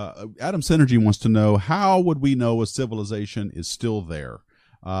 Adam Synergy wants to know, how would we know a civilization is still there?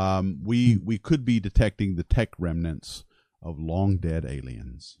 We could be detecting the tech remnants of long dead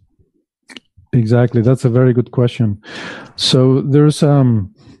aliens. Exactly, that's a very good question. So there's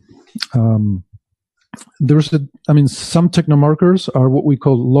some technomarkers are what we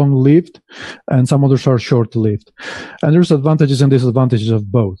call long-lived, and some others are short-lived. And there's advantages and disadvantages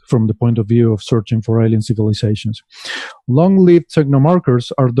of both from the point of view of searching for alien civilizations. Long-lived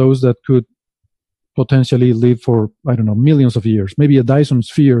technomarkers are those that could potentially live for, I don't know, millions of years. Maybe a Dyson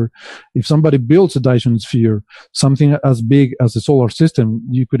sphere. If somebody builds a Dyson sphere, something as big as the solar system,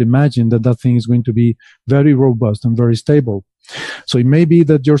 you could imagine that thing is going to be very robust and very stable. So it may be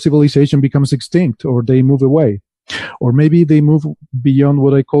that your civilization becomes extinct, or they move away. Or maybe they move beyond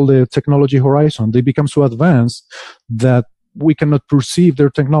what I call the technology horizon. They become so advanced that we cannot perceive their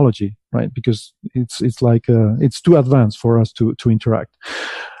technology, right? Because it's like it's too advanced for us to interact.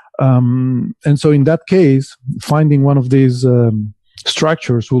 And so in that case, finding one of these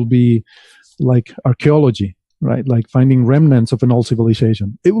structures will be like archaeology, right? Like finding remnants of an old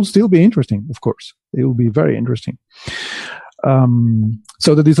civilization. It will still be interesting, of course. It will be very interesting.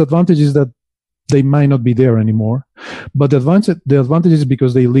 So the disadvantage is that they might not be there anymore. But the advantage is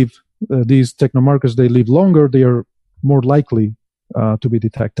because they live, these technomarkers, they live longer, they are more likely to be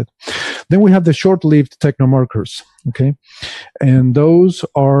detected. Then we have the short-lived technomarkers, okay? And those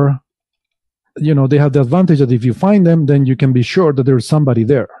are, they have the advantage that if you find them, then you can be sure that there's somebody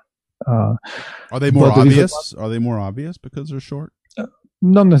there. Are they more obvious? Are they more obvious because they're short?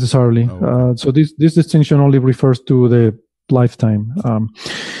 Not necessarily. Oh, okay. So this distinction only refers to the lifetime.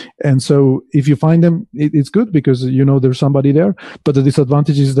 And so if you find them, it's good because, there's somebody there. But the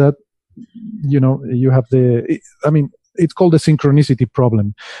disadvantage is that, you have it's called the synchronicity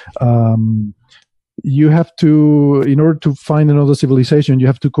problem. You have to, in order to find another civilization, you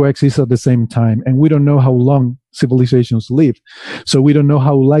have to coexist at the same time. And we don't know how long civilizations live. So we don't know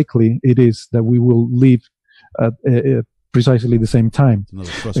how likely it is that we will live at precisely the same time.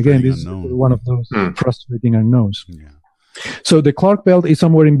 Again, this unknown. Is one of those frustrating unknowns. Yeah. So the Clark Belt is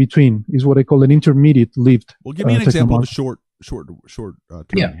somewhere in between, is what I call an intermediate lived. Well, give me an example of a short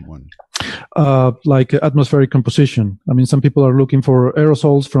term one. Like atmospheric composition. Some people are looking for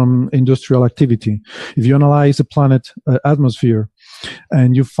aerosols from industrial activity. If you analyze a planet atmosphere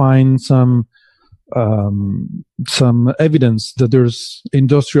and you find some evidence that there's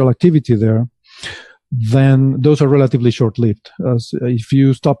industrial activity there, then those are relatively short-lived. If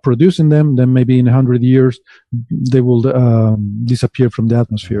you stop producing them, then maybe in 100 years they will disappear from the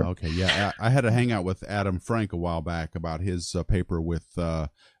atmosphere. Okay, yeah. I had a hangout with Adam Frank a while back about his paper with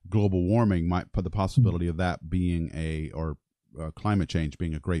global warming, the possibility of that being climate change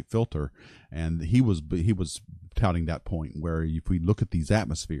being a great filter, and he was touting that point where if we look at these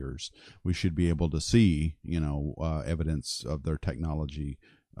atmospheres, we should be able to see evidence of their technology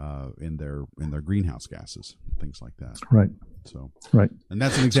in their greenhouse gases, things like that. Right. So right, and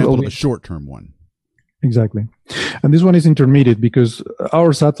that's an example of a short-term one. Exactly. And this one is intermediate because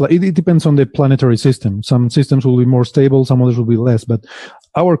our satellite, it depends on the planetary system. Some systems will be more stable, some others will be less, but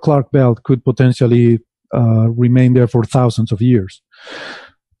our Clark belt could potentially remain there for thousands of years.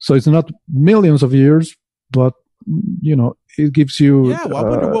 So it's not millions of years, but it gives you. Yeah, well, I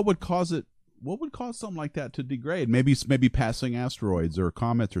wonder what would cause it. What would cause something like that to degrade? Maybe passing asteroids or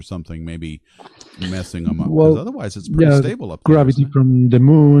comets or something, maybe messing them up. Well, otherwise, it's pretty stable up there. Gravity from the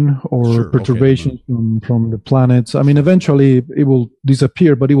moon or perturbations from the planets. I mean, eventually it will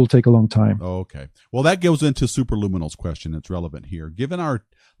disappear, but it will take a long time. Okay. Well, that goes into Superluminal's question. It's relevant here. Given our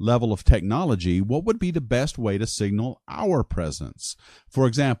level of technology, what would be the best way to signal our presence? For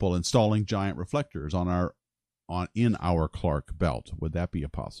example, installing giant reflectors in our Clark belt. Would that be a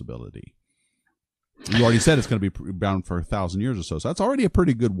possibility? You already said it's going to be bound for 1,000 years or so. So that's already a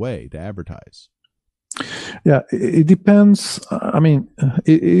pretty good way to advertise. Yeah, it depends. I mean,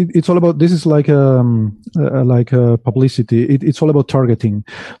 it's all about. This is like a publicity. It's all about targeting.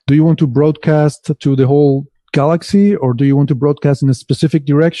 Do you want to broadcast to the whole galaxy, or do you want to broadcast in a specific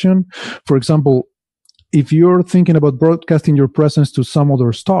direction? For example, if you're thinking about broadcasting your presence to some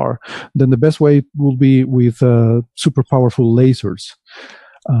other star, then the best way will be with super powerful lasers.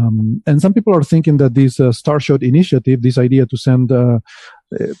 And some people are thinking that this Starshot initiative, this idea to send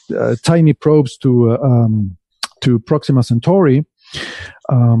tiny probes to Proxima Centauri,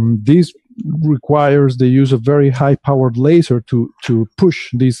 this requires the use of very high-powered laser to push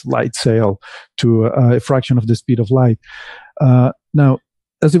this light sail to a fraction of the speed of light. Now,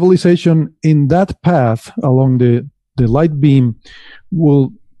 a civilization in that path along the light beam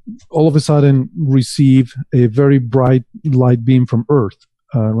will all of a sudden receive a very bright light beam from Earth.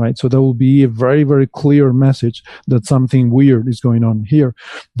 Right, so there will be a very, very clear message that something weird is going on here,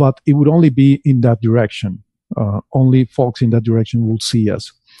 but it would only be in that direction. Only folks in that direction will see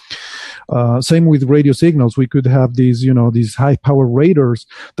us. Same with radio signals. We could have these high-power radars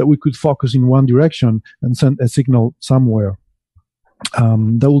that we could focus in one direction and send a signal somewhere.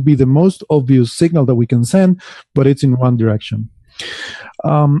 That will be the most obvious signal that we can send, but it's in one direction.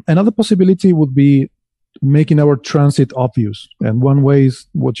 Another possibility would be making our transit obvious. And one way is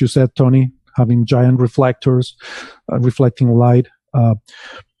what you said, Tony, having giant reflectors, reflecting light,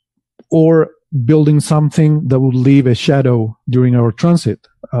 or building something that would leave a shadow during our transit.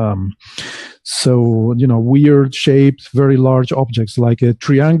 So, weird shaped, very large objects like a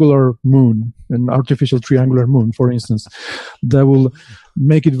triangular moon, an artificial triangular moon, for instance, that will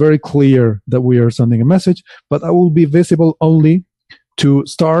make it very clear that we are sending a message, but that will be visible only to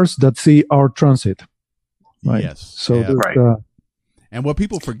stars that see our transit. Right. Yes. So, yeah, and what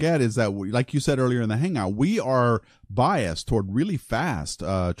people forget is that, like you said earlier in the hangout, we are biased toward really fast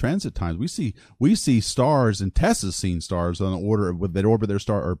transit times. We see stars, and Tessa's seen stars on the order that orbit their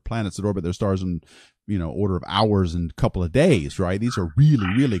star, or planets that orbit their stars in order of hours and a couple of days. Right. These are really,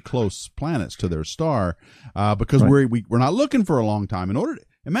 really close planets to their star because we're not looking for a long time.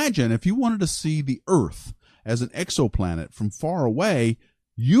 Imagine if you wanted to see the Earth as an exoplanet from far away,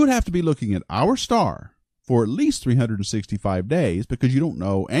 you would have to be looking at our star for at least 365 days, because you don't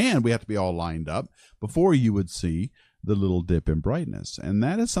know, and we have to be all lined up before you would see the little dip in brightness. And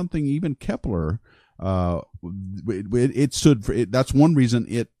that is something even Kepler, it stood for. That's one reason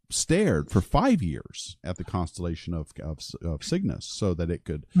it stared for 5 years at the constellation of Cygnus, so that it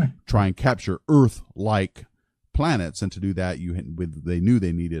could try and capture Earth-like planets. And to do that, they knew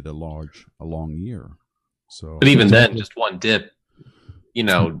they needed a long year. So, but even then, just one dip,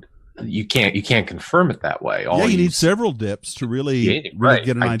 you can't confirm it that way. You need several dips to really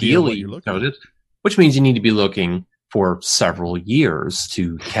get an idea of what you're looking at. Which means you need to be looking for several years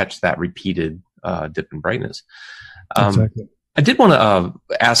to catch that repeated dip in brightness. Exactly. I did want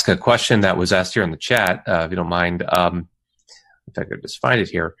to ask a question that was asked here in the chat, if you don't mind. In fact, I just find it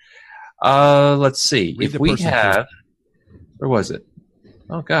here. Let's see. If we have... Where was it?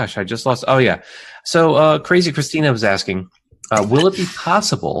 Oh, gosh, I just lost... Oh, yeah. So Crazy Christina was asking, will it be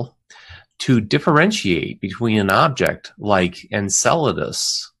possible to differentiate between an object like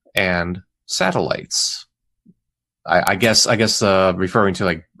Enceladus and satellites? I guess referring to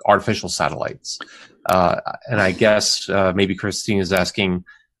like artificial satellites. And I guess maybe Christine is asking,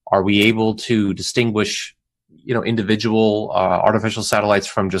 are we able to distinguish, individual artificial satellites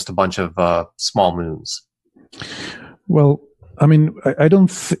from just a bunch of small moons? Well, I mean, I don't.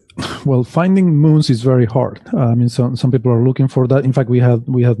 Finding moons is very hard. I mean, some people are looking for that. In fact, we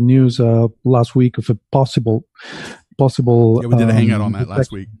had news last week of a possible. Yeah, we did a hangout on that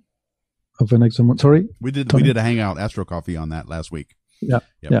last week. Of an exomoon. Sorry, we did a hangout Astro Coffee on that last week. Yeah,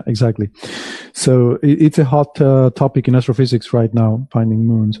 yeah, exactly. So it's a hot topic in astrophysics right now, finding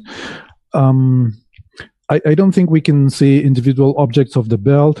moons. I don't think we can see individual objects of the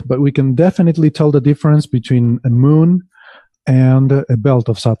belt, but we can definitely tell the difference between a moon and a belt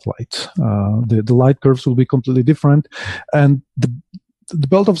of satellites. The light curves will be completely different, and the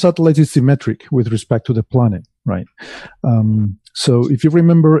belt of satellites is symmetric with respect to the planet, right? So if you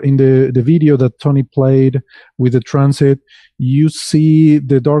remember in the video that Tony played with the transit, you see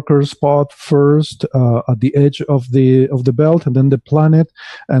the darker spot first at the edge of the belt, and then the planet,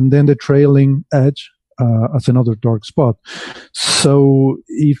 and then the trailing edge as another dark spot. So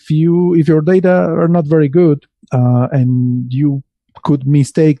if your data are not very good, and you could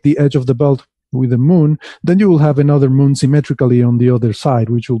mistake the edge of the belt with the moon, then you will have another moon symmetrically on the other side,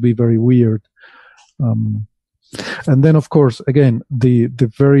 which will be very weird. And then, of course, again, I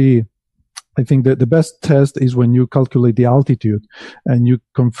think that the best test is when you calculate the altitude and you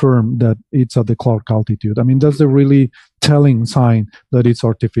confirm that it's at the Clarke altitude. I mean, that's a really telling sign that it's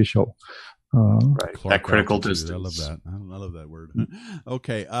artificial. Right. That critical distance. I love that. I love that word.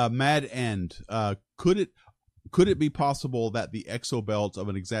 Okay. Mad End. Could it be possible that the exobelts of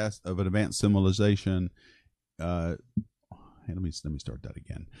an advanced civilization, let me start that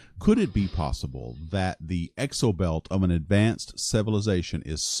again. Could it be possible that the exobelt of an advanced civilization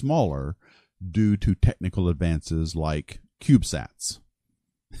is smaller due to technical advances like CubeSats?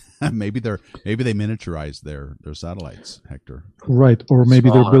 maybe they miniaturized their satellites, Hector. Right, or maybe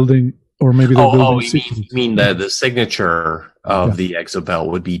smaller. they're building. Or maybe they're building. You mean the signature of the exobelt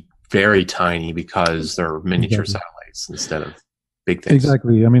would be very tiny because they're miniature satellites instead of big things.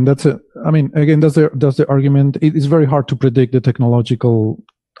 Exactly. I mean, that's the argument. It is very hard to predict the technological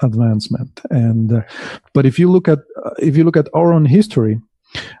advancement, and but if you look at our own history,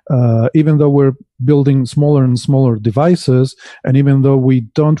 even though we're building smaller and smaller devices, and even though we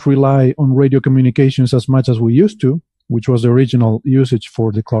don't rely on radio communications as much as we used to, which was the original usage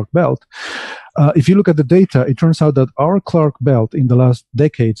for the Clarke belt. If you look at the data, it turns out that our Clarke belt in the last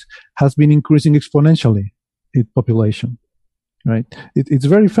decades has been increasing exponentially in population, right? It's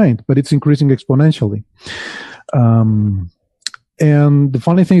very faint, but it's increasing exponentially. And the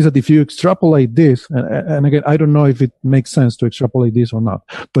funny thing is that if you extrapolate this, and again, I don't know if it makes sense to extrapolate this or not,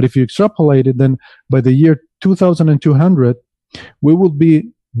 but if you extrapolate it, then by the year 2200, we will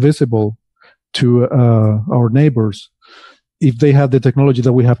be visible to our neighbors if they have the technology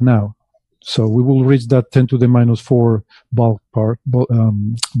that we have now. So we will reach that 10 to the minus 4 ballpark.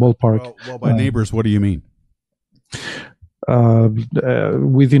 Well, by neighbors, what do you mean?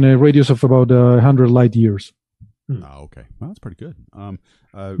 Within a radius of about 100 light years. Oh, okay. Well, that's pretty good.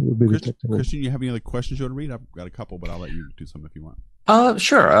 Christian, you have any other questions you want to read? I've got a couple, but I'll let you do some if you want.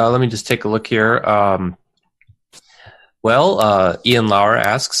 Sure. Let me just take a look here. Ian Lauer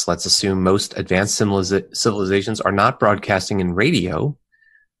asks, let's assume most advanced civilizations are not broadcasting in radio.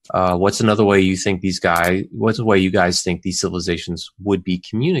 What's another way you guys think these civilizations would be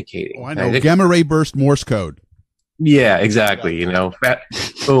communicating? Oh, I know. Gamma ray burst Morse code. Yeah, exactly.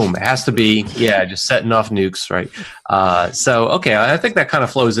 Boom. It has to be, just setting off nukes, right? I think that kind of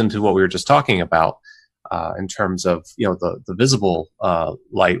flows into what we were just talking about in terms of, the visible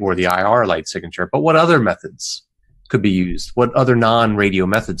light or the IR light signature. But what other methods could be used? What other non-radio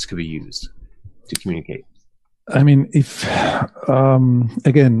methods could be used to communicate? I mean,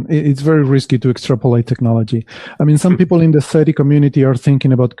 again, it's very risky to extrapolate technology. I mean, some people in the SETI community are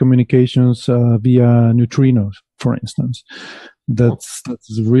thinking about communications via neutrinos, for instance. That's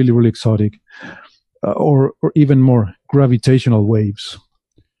really, really exotic. Or even more, gravitational waves.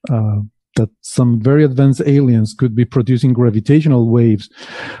 That some very advanced aliens could be producing gravitational waves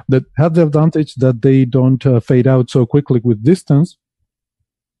that have the advantage that they don't fade out so quickly with distance.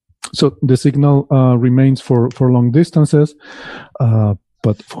 So the signal remains for long distances, but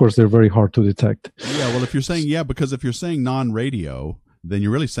of course they're very hard to detect. Yeah, well, if you're saying non-radio, then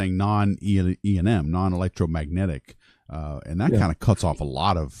you're really saying non-ENM, non-electromagnetic, and that kind of cuts off a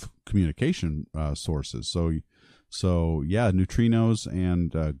lot of communication sources. So So yeah, neutrinos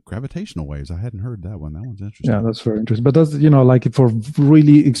and gravitational waves. I hadn't heard that one. That one's interesting. Yeah, that's very interesting. But that's, like for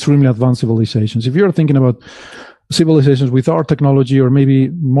really extremely advanced civilizations. If you're thinking about civilizations with our technology or maybe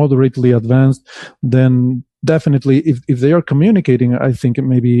moderately advanced, then definitely if they are communicating, I think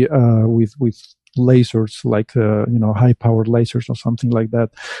maybe with lasers, like high powered lasers or something like that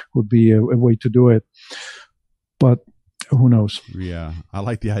would be a way to do it. But who knows? Yeah, I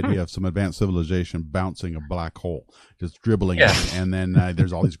like the idea of some advanced civilization bouncing a black hole, just dribbling it, and then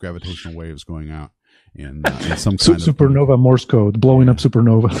there's all these gravitational waves going out in some kind of supernova Morse code, blowing up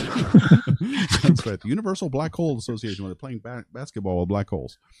supernova. That's right. The Universal Black Hole Association, where they're playing basketball with black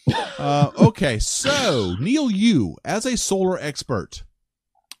holes. Okay, so Neil Yu, as a solar expert,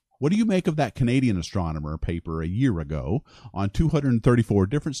 what do you make of that Canadian astronomer paper a year ago on 234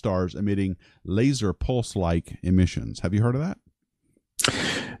 different stars emitting laser pulse-like emissions? Have you heard of that?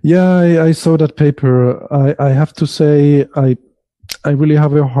 Yeah, I saw that paper. I have to say, I really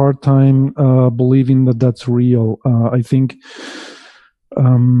have a hard time believing that that's real. I think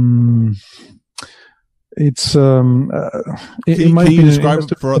it's in my opinion. Can you describe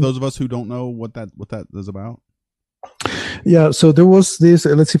it for those of us who don't know what that is about? Yeah, so there was this.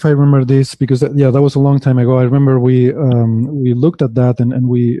 Let's see if I remember this, because that was a long time ago. I remember we looked at that and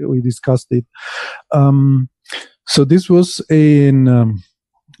we discussed it. So this was a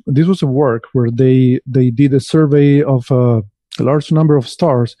work where they did a survey of a large number of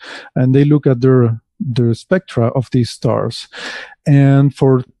stars, and they look at their spectra of these stars, and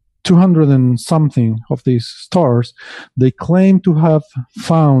for 200 and something of these stars, they claim to have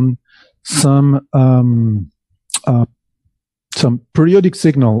found some periodic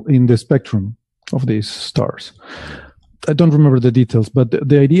signal in the spectrum of these stars. I don't remember the details, but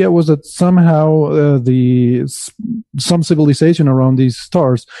the idea was that somehow some civilization around these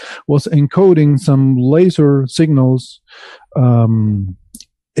stars was encoding some laser signals in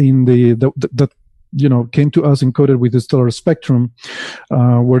that came to us encoded with the stellar spectrum,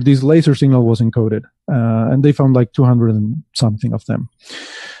 where this laser signal was encoded, and they found like 200 and something of them.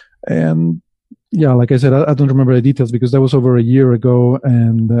 And yeah, like I said, I don't remember the details because that was over a year ago.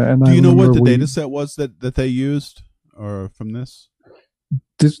 And do you know what the data set was that they used, or from this?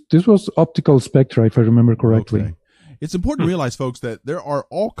 This was optical spectra, if I remember correctly. Okay. It's important to realize, folks, that there are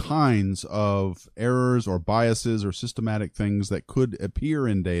all kinds of errors or biases or systematic things that could appear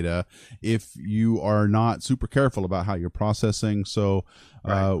in data if you are not super careful about how you're processing. So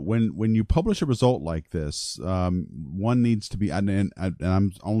when you publish a result like this, one needs to be, and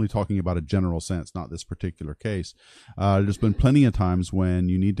I'm only talking about a general sense, not this particular case. There's been plenty of times when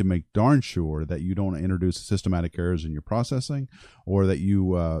you need to make darn sure that you don't introduce systematic errors in your processing, or that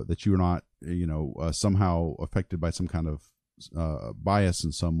you're not somehow affected by some kind of bias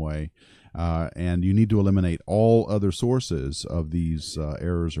in some way, and you need to eliminate all other sources of these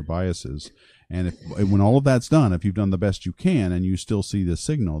errors or biases. And when all of that's done, if you've done the best you can and you still see this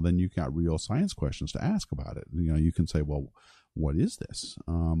signal, then you've got real science questions to ask about it. You can say, well, what is this?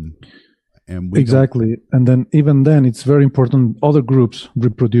 And exactly. And then even then, it's very important other groups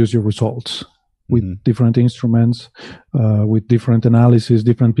reproduce your results with different instruments, with different analysis,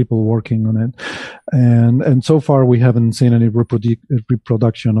 different people working on it. And so far we haven't seen any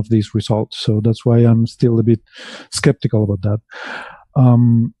reproduction of these results. So that's why I'm still a bit skeptical about that.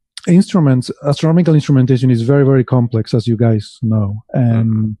 Astronomical instrumentation is very, very complex, as you guys know.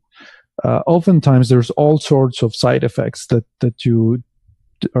 And oftentimes there's all sorts of side effects that you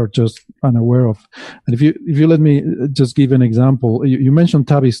are just unaware of. And if you let me just give an example, you mentioned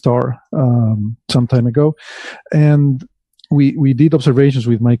Tabby star some time ago, and we did observations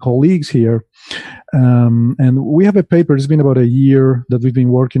with my colleagues here, and we have a paper. It's been about a year that we've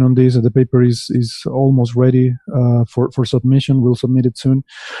been working on this, and the paper is almost ready for submission. We'll submit it soon.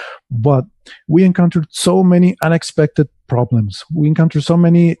 But we encountered so many unexpected problems. We encountered so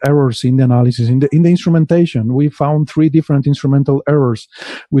many errors in the analysis, in the instrumentation. We found 3 different instrumental errors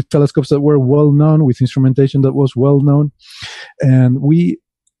with telescopes that were well known, with instrumentation that was well known, and we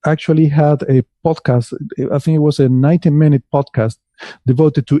actually had a podcast. I think it was a 90-minute podcast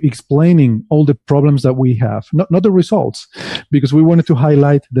devoted to explaining all the problems that we have, not the results, because we wanted to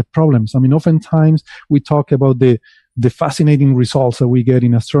highlight the problems. I mean, oftentimes we talk about the fascinating results that we get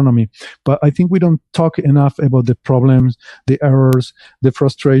in astronomy, but I think we don't talk enough about the problems, the errors, the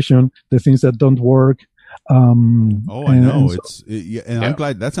frustration, the things that don't work. I know. I'm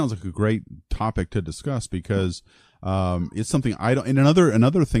glad. That sounds like a great topic to discuss, because It's something I don't. And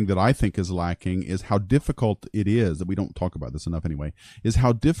another thing that I think is lacking is how difficult it is, that we don't talk about this enough anyway, is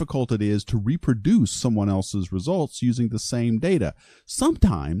how difficult it is to reproduce someone else's results using the same data.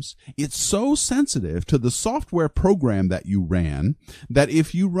 Sometimes it's so sensitive to the software program that you ran that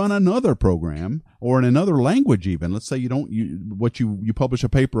if you run another program or in another language, even let's say you publish a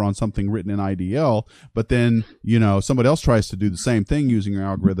paper on something written in IDL, but then somebody else tries to do the same thing using your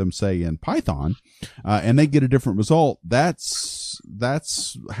algorithm, say in Python, and they get a different result. That's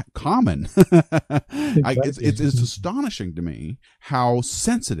common. It's astonishing to me how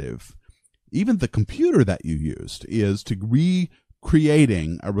sensitive even the computer that you used is to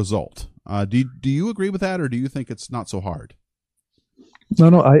recreating a result. Do you agree with that, or do you think it's not so hard?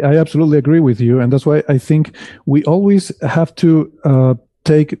 No, I absolutely agree with you. And that's why I think we always have to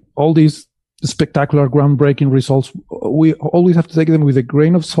take all these spectacular, groundbreaking results. We always have to take them with a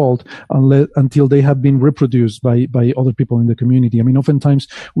grain of salt until they have been reproduced by other people in the community. I mean, oftentimes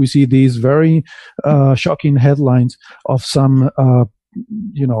we see these very shocking headlines of some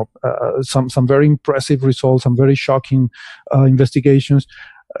very impressive results, some very shocking investigations.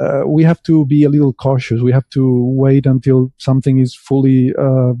 We have to be a little cautious. We have to wait until something is fully,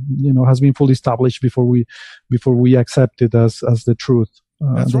 has been fully established before we accept it as the truth.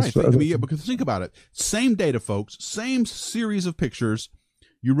 That's right. Because think about it. Same data, folks. Same series of pictures.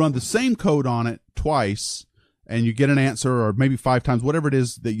 You run the same code on it twice, and you get an answer, or maybe 5 times, whatever it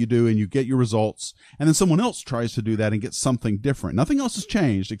is that you do, and you get your results. And then someone else tries to do that and get something different. Nothing else has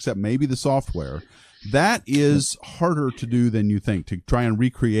changed except maybe the software. That is harder to do than you think, to try and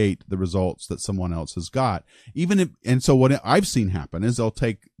recreate the results that someone else has got. So what I've seen happen is they'll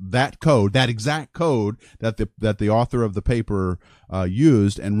take that code, that exact code that the author of the paper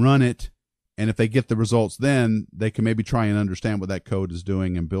used, and run it. And if they get the results, then they can maybe try and understand what that code is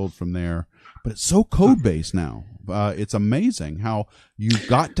doing and build from there. But it's so code based now. It's amazing how you've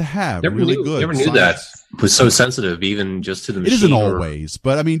got to have really good. Never knew that was so sensitive, even just to the machine. It isn't always,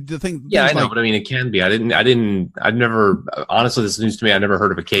 but I mean, the thing. Yeah, I know, but I mean, it can be. I've never. Honestly, this is news to me. I never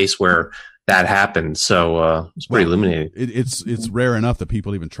heard of a case where that happened. So it's pretty illuminating. It's rare enough that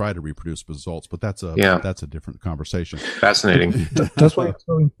people even try to reproduce results, but that's a different conversation. Fascinating. That's why it's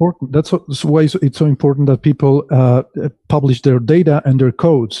so important. That's why it's so important that people publish their data and their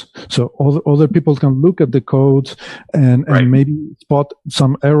codes, so other people can look at the codes and maybe spot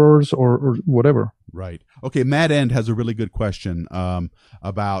some errors or whatever. Right. Okay. Mad End has a really good question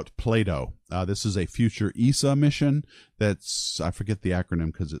about Plato. This is a future ESA mission I forget the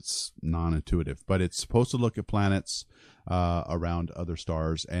acronym because it's non-intuitive, but it's supposed to look at planets around other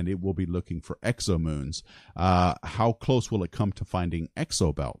stars, and it will be looking for exomoons. How close will it come to finding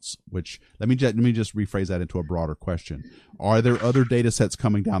exobelts? Which let me just rephrase that into a broader question. Are there other data sets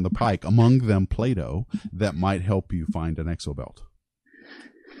coming down the pike, among them Plato, that might help you find an exobelt?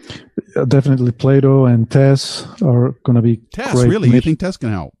 Definitely Plato and TESS are going to be TESS, great. Really? You think TESS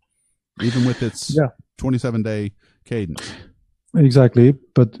can help? Even with its 27-day cadence? Exactly.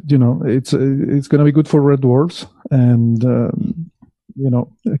 But, it's going to be good for red dwarfs. And,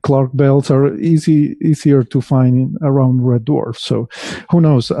 Clark belts are easier to find around red dwarfs. So who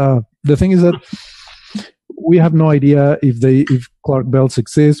knows? The thing is that we have no idea if Clark belts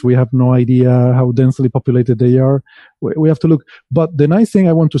exist. We have no idea how densely populated they are. We have to look. But the nice thing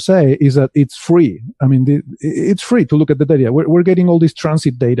I want to say is that it's free. I mean, it's free to look at the data. We're getting all this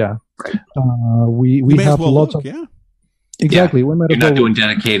transit data. We have lots of. Yeah. Exactly. Yeah. You're not doing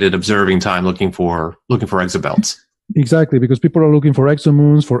dedicated observing time looking for exobelts. Exactly, because people are looking for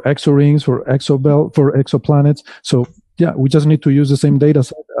exomoons, for exorings, for exoplanets. So yeah, we just need to use the same data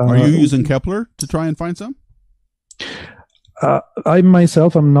set. Are you using Kepler to try and find some? I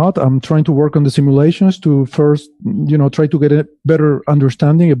myself am not. I'm trying to work on the simulations to first, try to get a better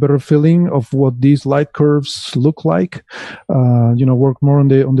understanding, a better feeling of what these light curves look like. Work more on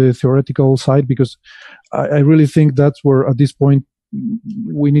the theoretical side, because I really think that's where at this point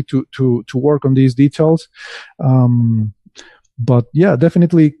we need to work on these details. But yeah,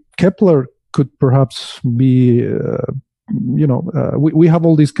 definitely Kepler could perhaps be. We have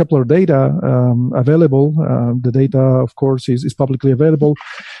all this Kepler data available. The data, of course, is publicly available,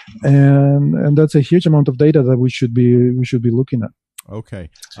 and that's a huge amount of data that we should be looking at. Okay,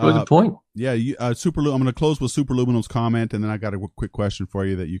 good point. Yeah, I'm going to close with Superluminal's comment, and then I got a quick question for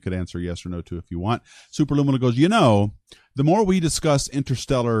you that you could answer yes or no to if you want. Superluminal goes, the more we discuss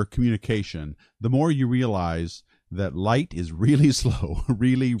interstellar communication, the more you realize that light is really slow,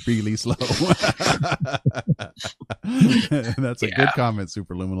 really, really slow. That's a good comment,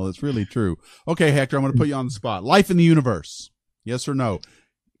 Superluminal. It's really true. Okay, Hector, I'm going to put you on the spot. Life in the universe, yes or no?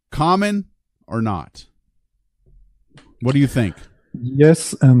 Common or not? What do you think?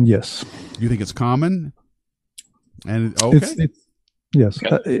 Yes and yes. You think it's common? And okay. Yes.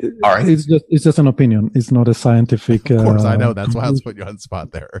 Okay. All right. It's just an opinion. It's not a scientific. Of course, I know. That's why I was putting you on the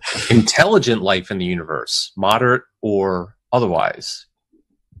spot there. Intelligent life in the universe, moderate or otherwise,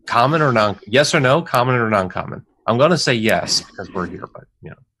 common or non? Yes or no? Common or non-common? I'm going to say yes because we're here, but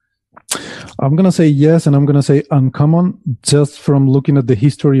I'm going to say yes, and I'm going to say uncommon just from looking at the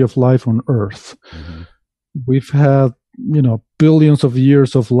history of life on Earth. Mm-hmm. We've had, billions of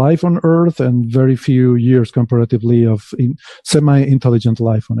years of life on Earth and very few years comparatively of semi-intelligent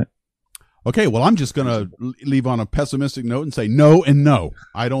life on it. Okay, well, I'm just going to leave on a pessimistic note and say no and no.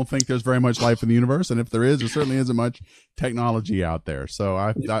 I don't think there's very much life in the universe, and if there is, there certainly isn't much technology out there. So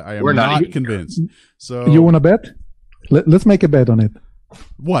I am not convinced. So you want to bet? Let's make a bet on it.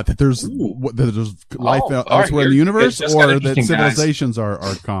 What? That there's life elsewhere in the universe, or that civilizations are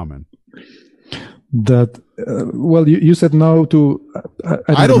common? That you said no to.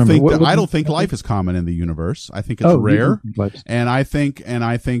 I don't think life is common in the universe. I think it's rare, and I think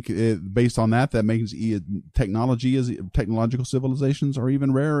based on that makes technological civilizations are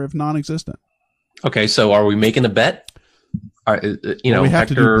even rarer if non-existent. Okay, so are we making a bet? We have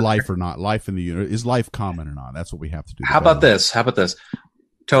to do life or not. Life in the universe, is life common or not? That's what we have to do. How about this,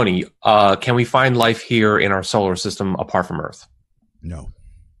 Tony? Can we find life here in our solar system apart from Earth? No.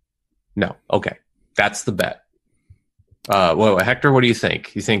 Okay. That's the bet. Well, Hector, what do you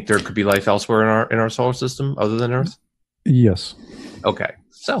think? You think there could be life elsewhere in our solar system other than Earth? Yes. Okay.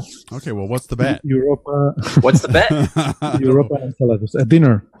 So. Okay. Well, what's the bet? Europa. What's the bet? Europa and Enceladus. A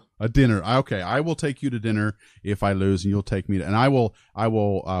dinner. A dinner. Okay. I will take you to dinner if I lose, and you'll take me to. And I will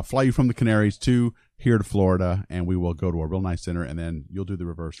fly you from the Canaries here to Florida, and we will go to a real nice dinner, and then you'll do the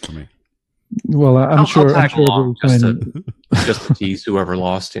reverse for me. Well, I'm sure just to tease whoever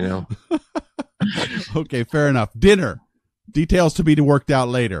lost, Okay, fair enough. Dinner. Details to be worked out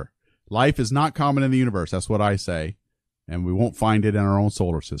later. Life is not common in the universe. That's what I say. And we won't find it in our own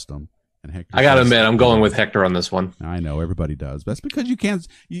solar system. And Hector, I got to admit, I'm going with Hector on this one. I know everybody does. That's because you can't,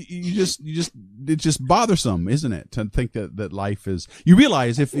 it's just bothersome, isn't it? To think that life is, you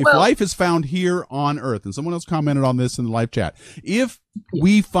realize if life is found here on Earth, and someone else commented on this in the live chat, if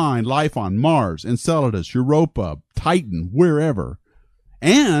we find life on Mars, Enceladus, Europa, Titan, wherever,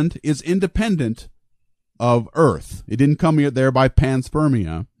 and is independent of Earth, it didn't come here there by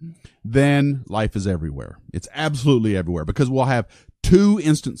panspermia, then life is everywhere. It's absolutely everywhere, because we'll have two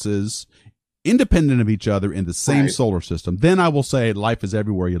instances independent of each other in the same solar system. Then I will say life is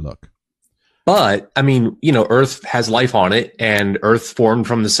everywhere you look. But I mean, Earth has life on it, and Earth formed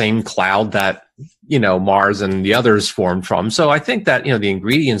from the same cloud that, Mars and the others formed from. So I think that, the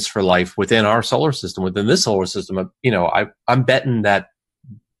ingredients for life within our solar system, within this solar system, I'm betting that,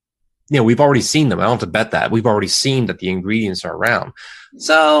 we've already seen them. I don't have to bet that. We've already seen that the ingredients are around.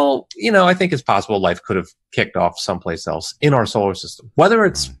 So, I think it's possible life could have kicked off someplace else in our solar system. Whether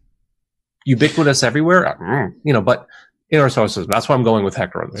it's ubiquitous everywhere, but in our solar system. That's why I'm going with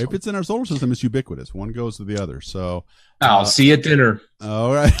Hector on this one. It's in our solar system, it's ubiquitous. One goes to the other. So I'll see you at dinner.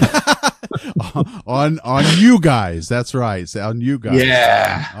 All right. on you guys. That's right. On you guys.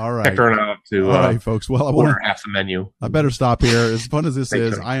 Yeah. All right. Hector and I have to all right, folks. Well, I order half the menu. I better stop here. As fun as this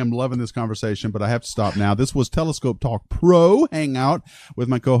is, I am loving this conversation, but I have to stop now. This was Telescope Talk Pro Hangout with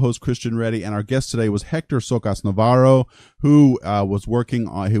my co-host Christian Reddy, and our guest today was Hector Socas Navarro, who has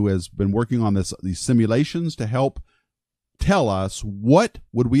been working on these simulations to help tell us what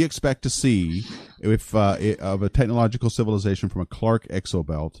would we expect to see if of a technological civilization from a Clark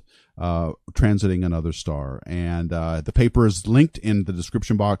exobelt transiting another star. And the paper is linked in the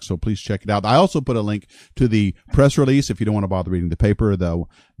description box, so please check it out. I also put a link to the press release if you don't want to bother reading the paper, the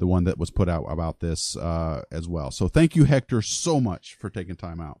one that was put out about this as well. So thank you, Hector, so much for taking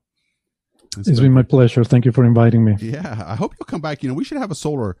time out. It's been my pleasure. Thank you for inviting me. Yeah, I hope you'll come back. We should have a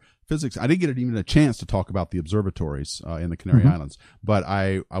solar physics. I didn't get even a chance to talk about the observatories in the Canary Islands, but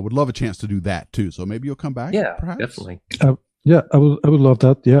I would love a chance to do that too. So maybe you'll come back. Yeah, perhaps? Definitely. Yeah, I would love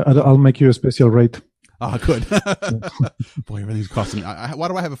that. Yeah, I'll make you a special rate. Ah, good. Boy, everything's costing me. Why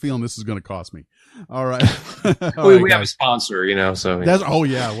do I have a feeling this is going to cost me? All right. We have a sponsor, so. Oh,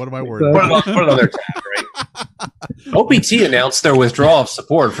 yeah. What am I worried about? Put it on their tab, right? OPT announced their withdrawal of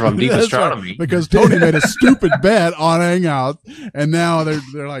support from Deep Astronomy. Right, because Tony made a stupid bet on Hangout, and now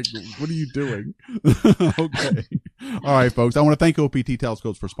they're like, what are you doing? Okay. All right, folks. I want to thank OPT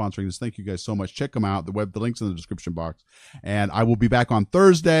Telescopes for sponsoring this. Thank you guys so much. Check them out. The link's in the description box. And I will be back on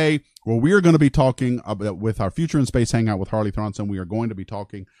Thursday, where we are going to be talking with our Future in Space Hangout with Harley Thronson. We are going to be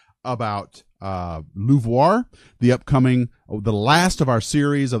talking about LUVOIR, the last of our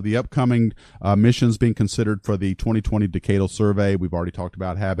series of the upcoming missions being considered for the 2020 Decadal Survey. We've already talked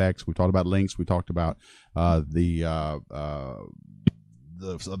about HabEx. We talked about Lynx. We talked about the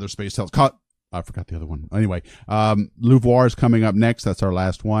other space telescope. I forgot the other one. Anyway, LUVOIR is coming up next. That's our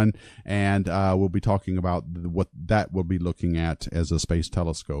last one. And we'll be talking about what that will be looking at as a space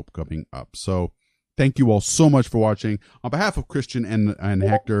telescope coming up. So thank you all so much for watching. On behalf of Christian and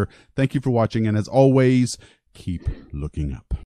Hector, thank you for watching. And as always, keep looking up.